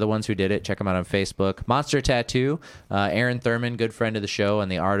 they were the ones who did it. Check them out on Facebook. Monster Tattoo, Aaron Thurman, good friend of the show,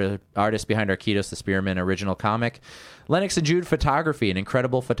 and the artist behind Arquitos the Spearman original comic. Lennox and Jude Photography, an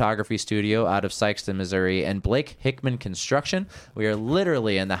incredible photography studio out of Sikeston, Missouri, and Blake Hickman Construction. We are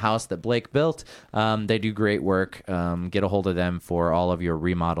literally in the house that Blake built. They do great work. Get a hold of them for all of your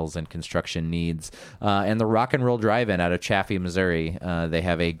remodels and construction needs. And the Rock and Roll Drive-In out of Chaffee, Missouri. They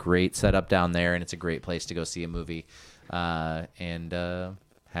have a great setup down there, and it's a great place to go see a movie and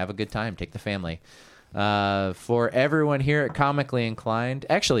have a good time. Take the family. For everyone here at Comically Inclined.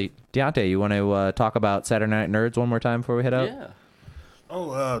 Actually, Deontay, you want to talk about Saturday Night Nerds one more time before we head out? Yeah.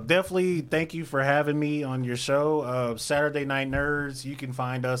 Oh, definitely. Thank you for having me on your show. Saturday Night Nerds. You can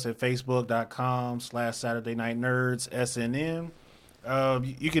find us at facebook.com/Saturday Night Nerds SNM.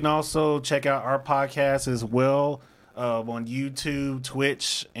 You can also check out our podcast as well on YouTube,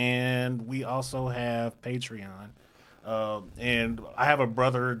 Twitch, and we also have Patreon. And I have a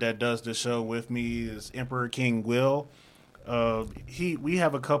brother that does the show with me, is Emperor King Will. We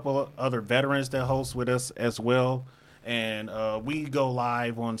have a couple other veterans that host with us as well, and we go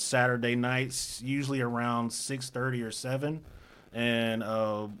live on Saturday nights, usually around 6:30 or 7, and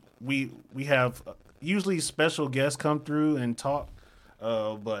we have usually special guests come through and talk,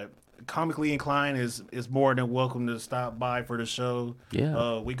 but Comically Inclined is more than welcome to stop by for the show.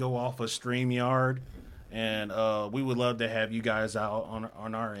 Yeah. We go off of StreamYard. And we would love to have you guys out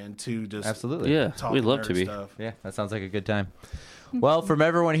on our end too. Just Absolutely. Yeah, talking we'd love nerd to be. stuff. Yeah, that sounds like a good time. Well, from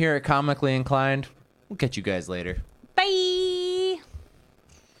everyone here at Comically Inclined, we'll catch you guys later.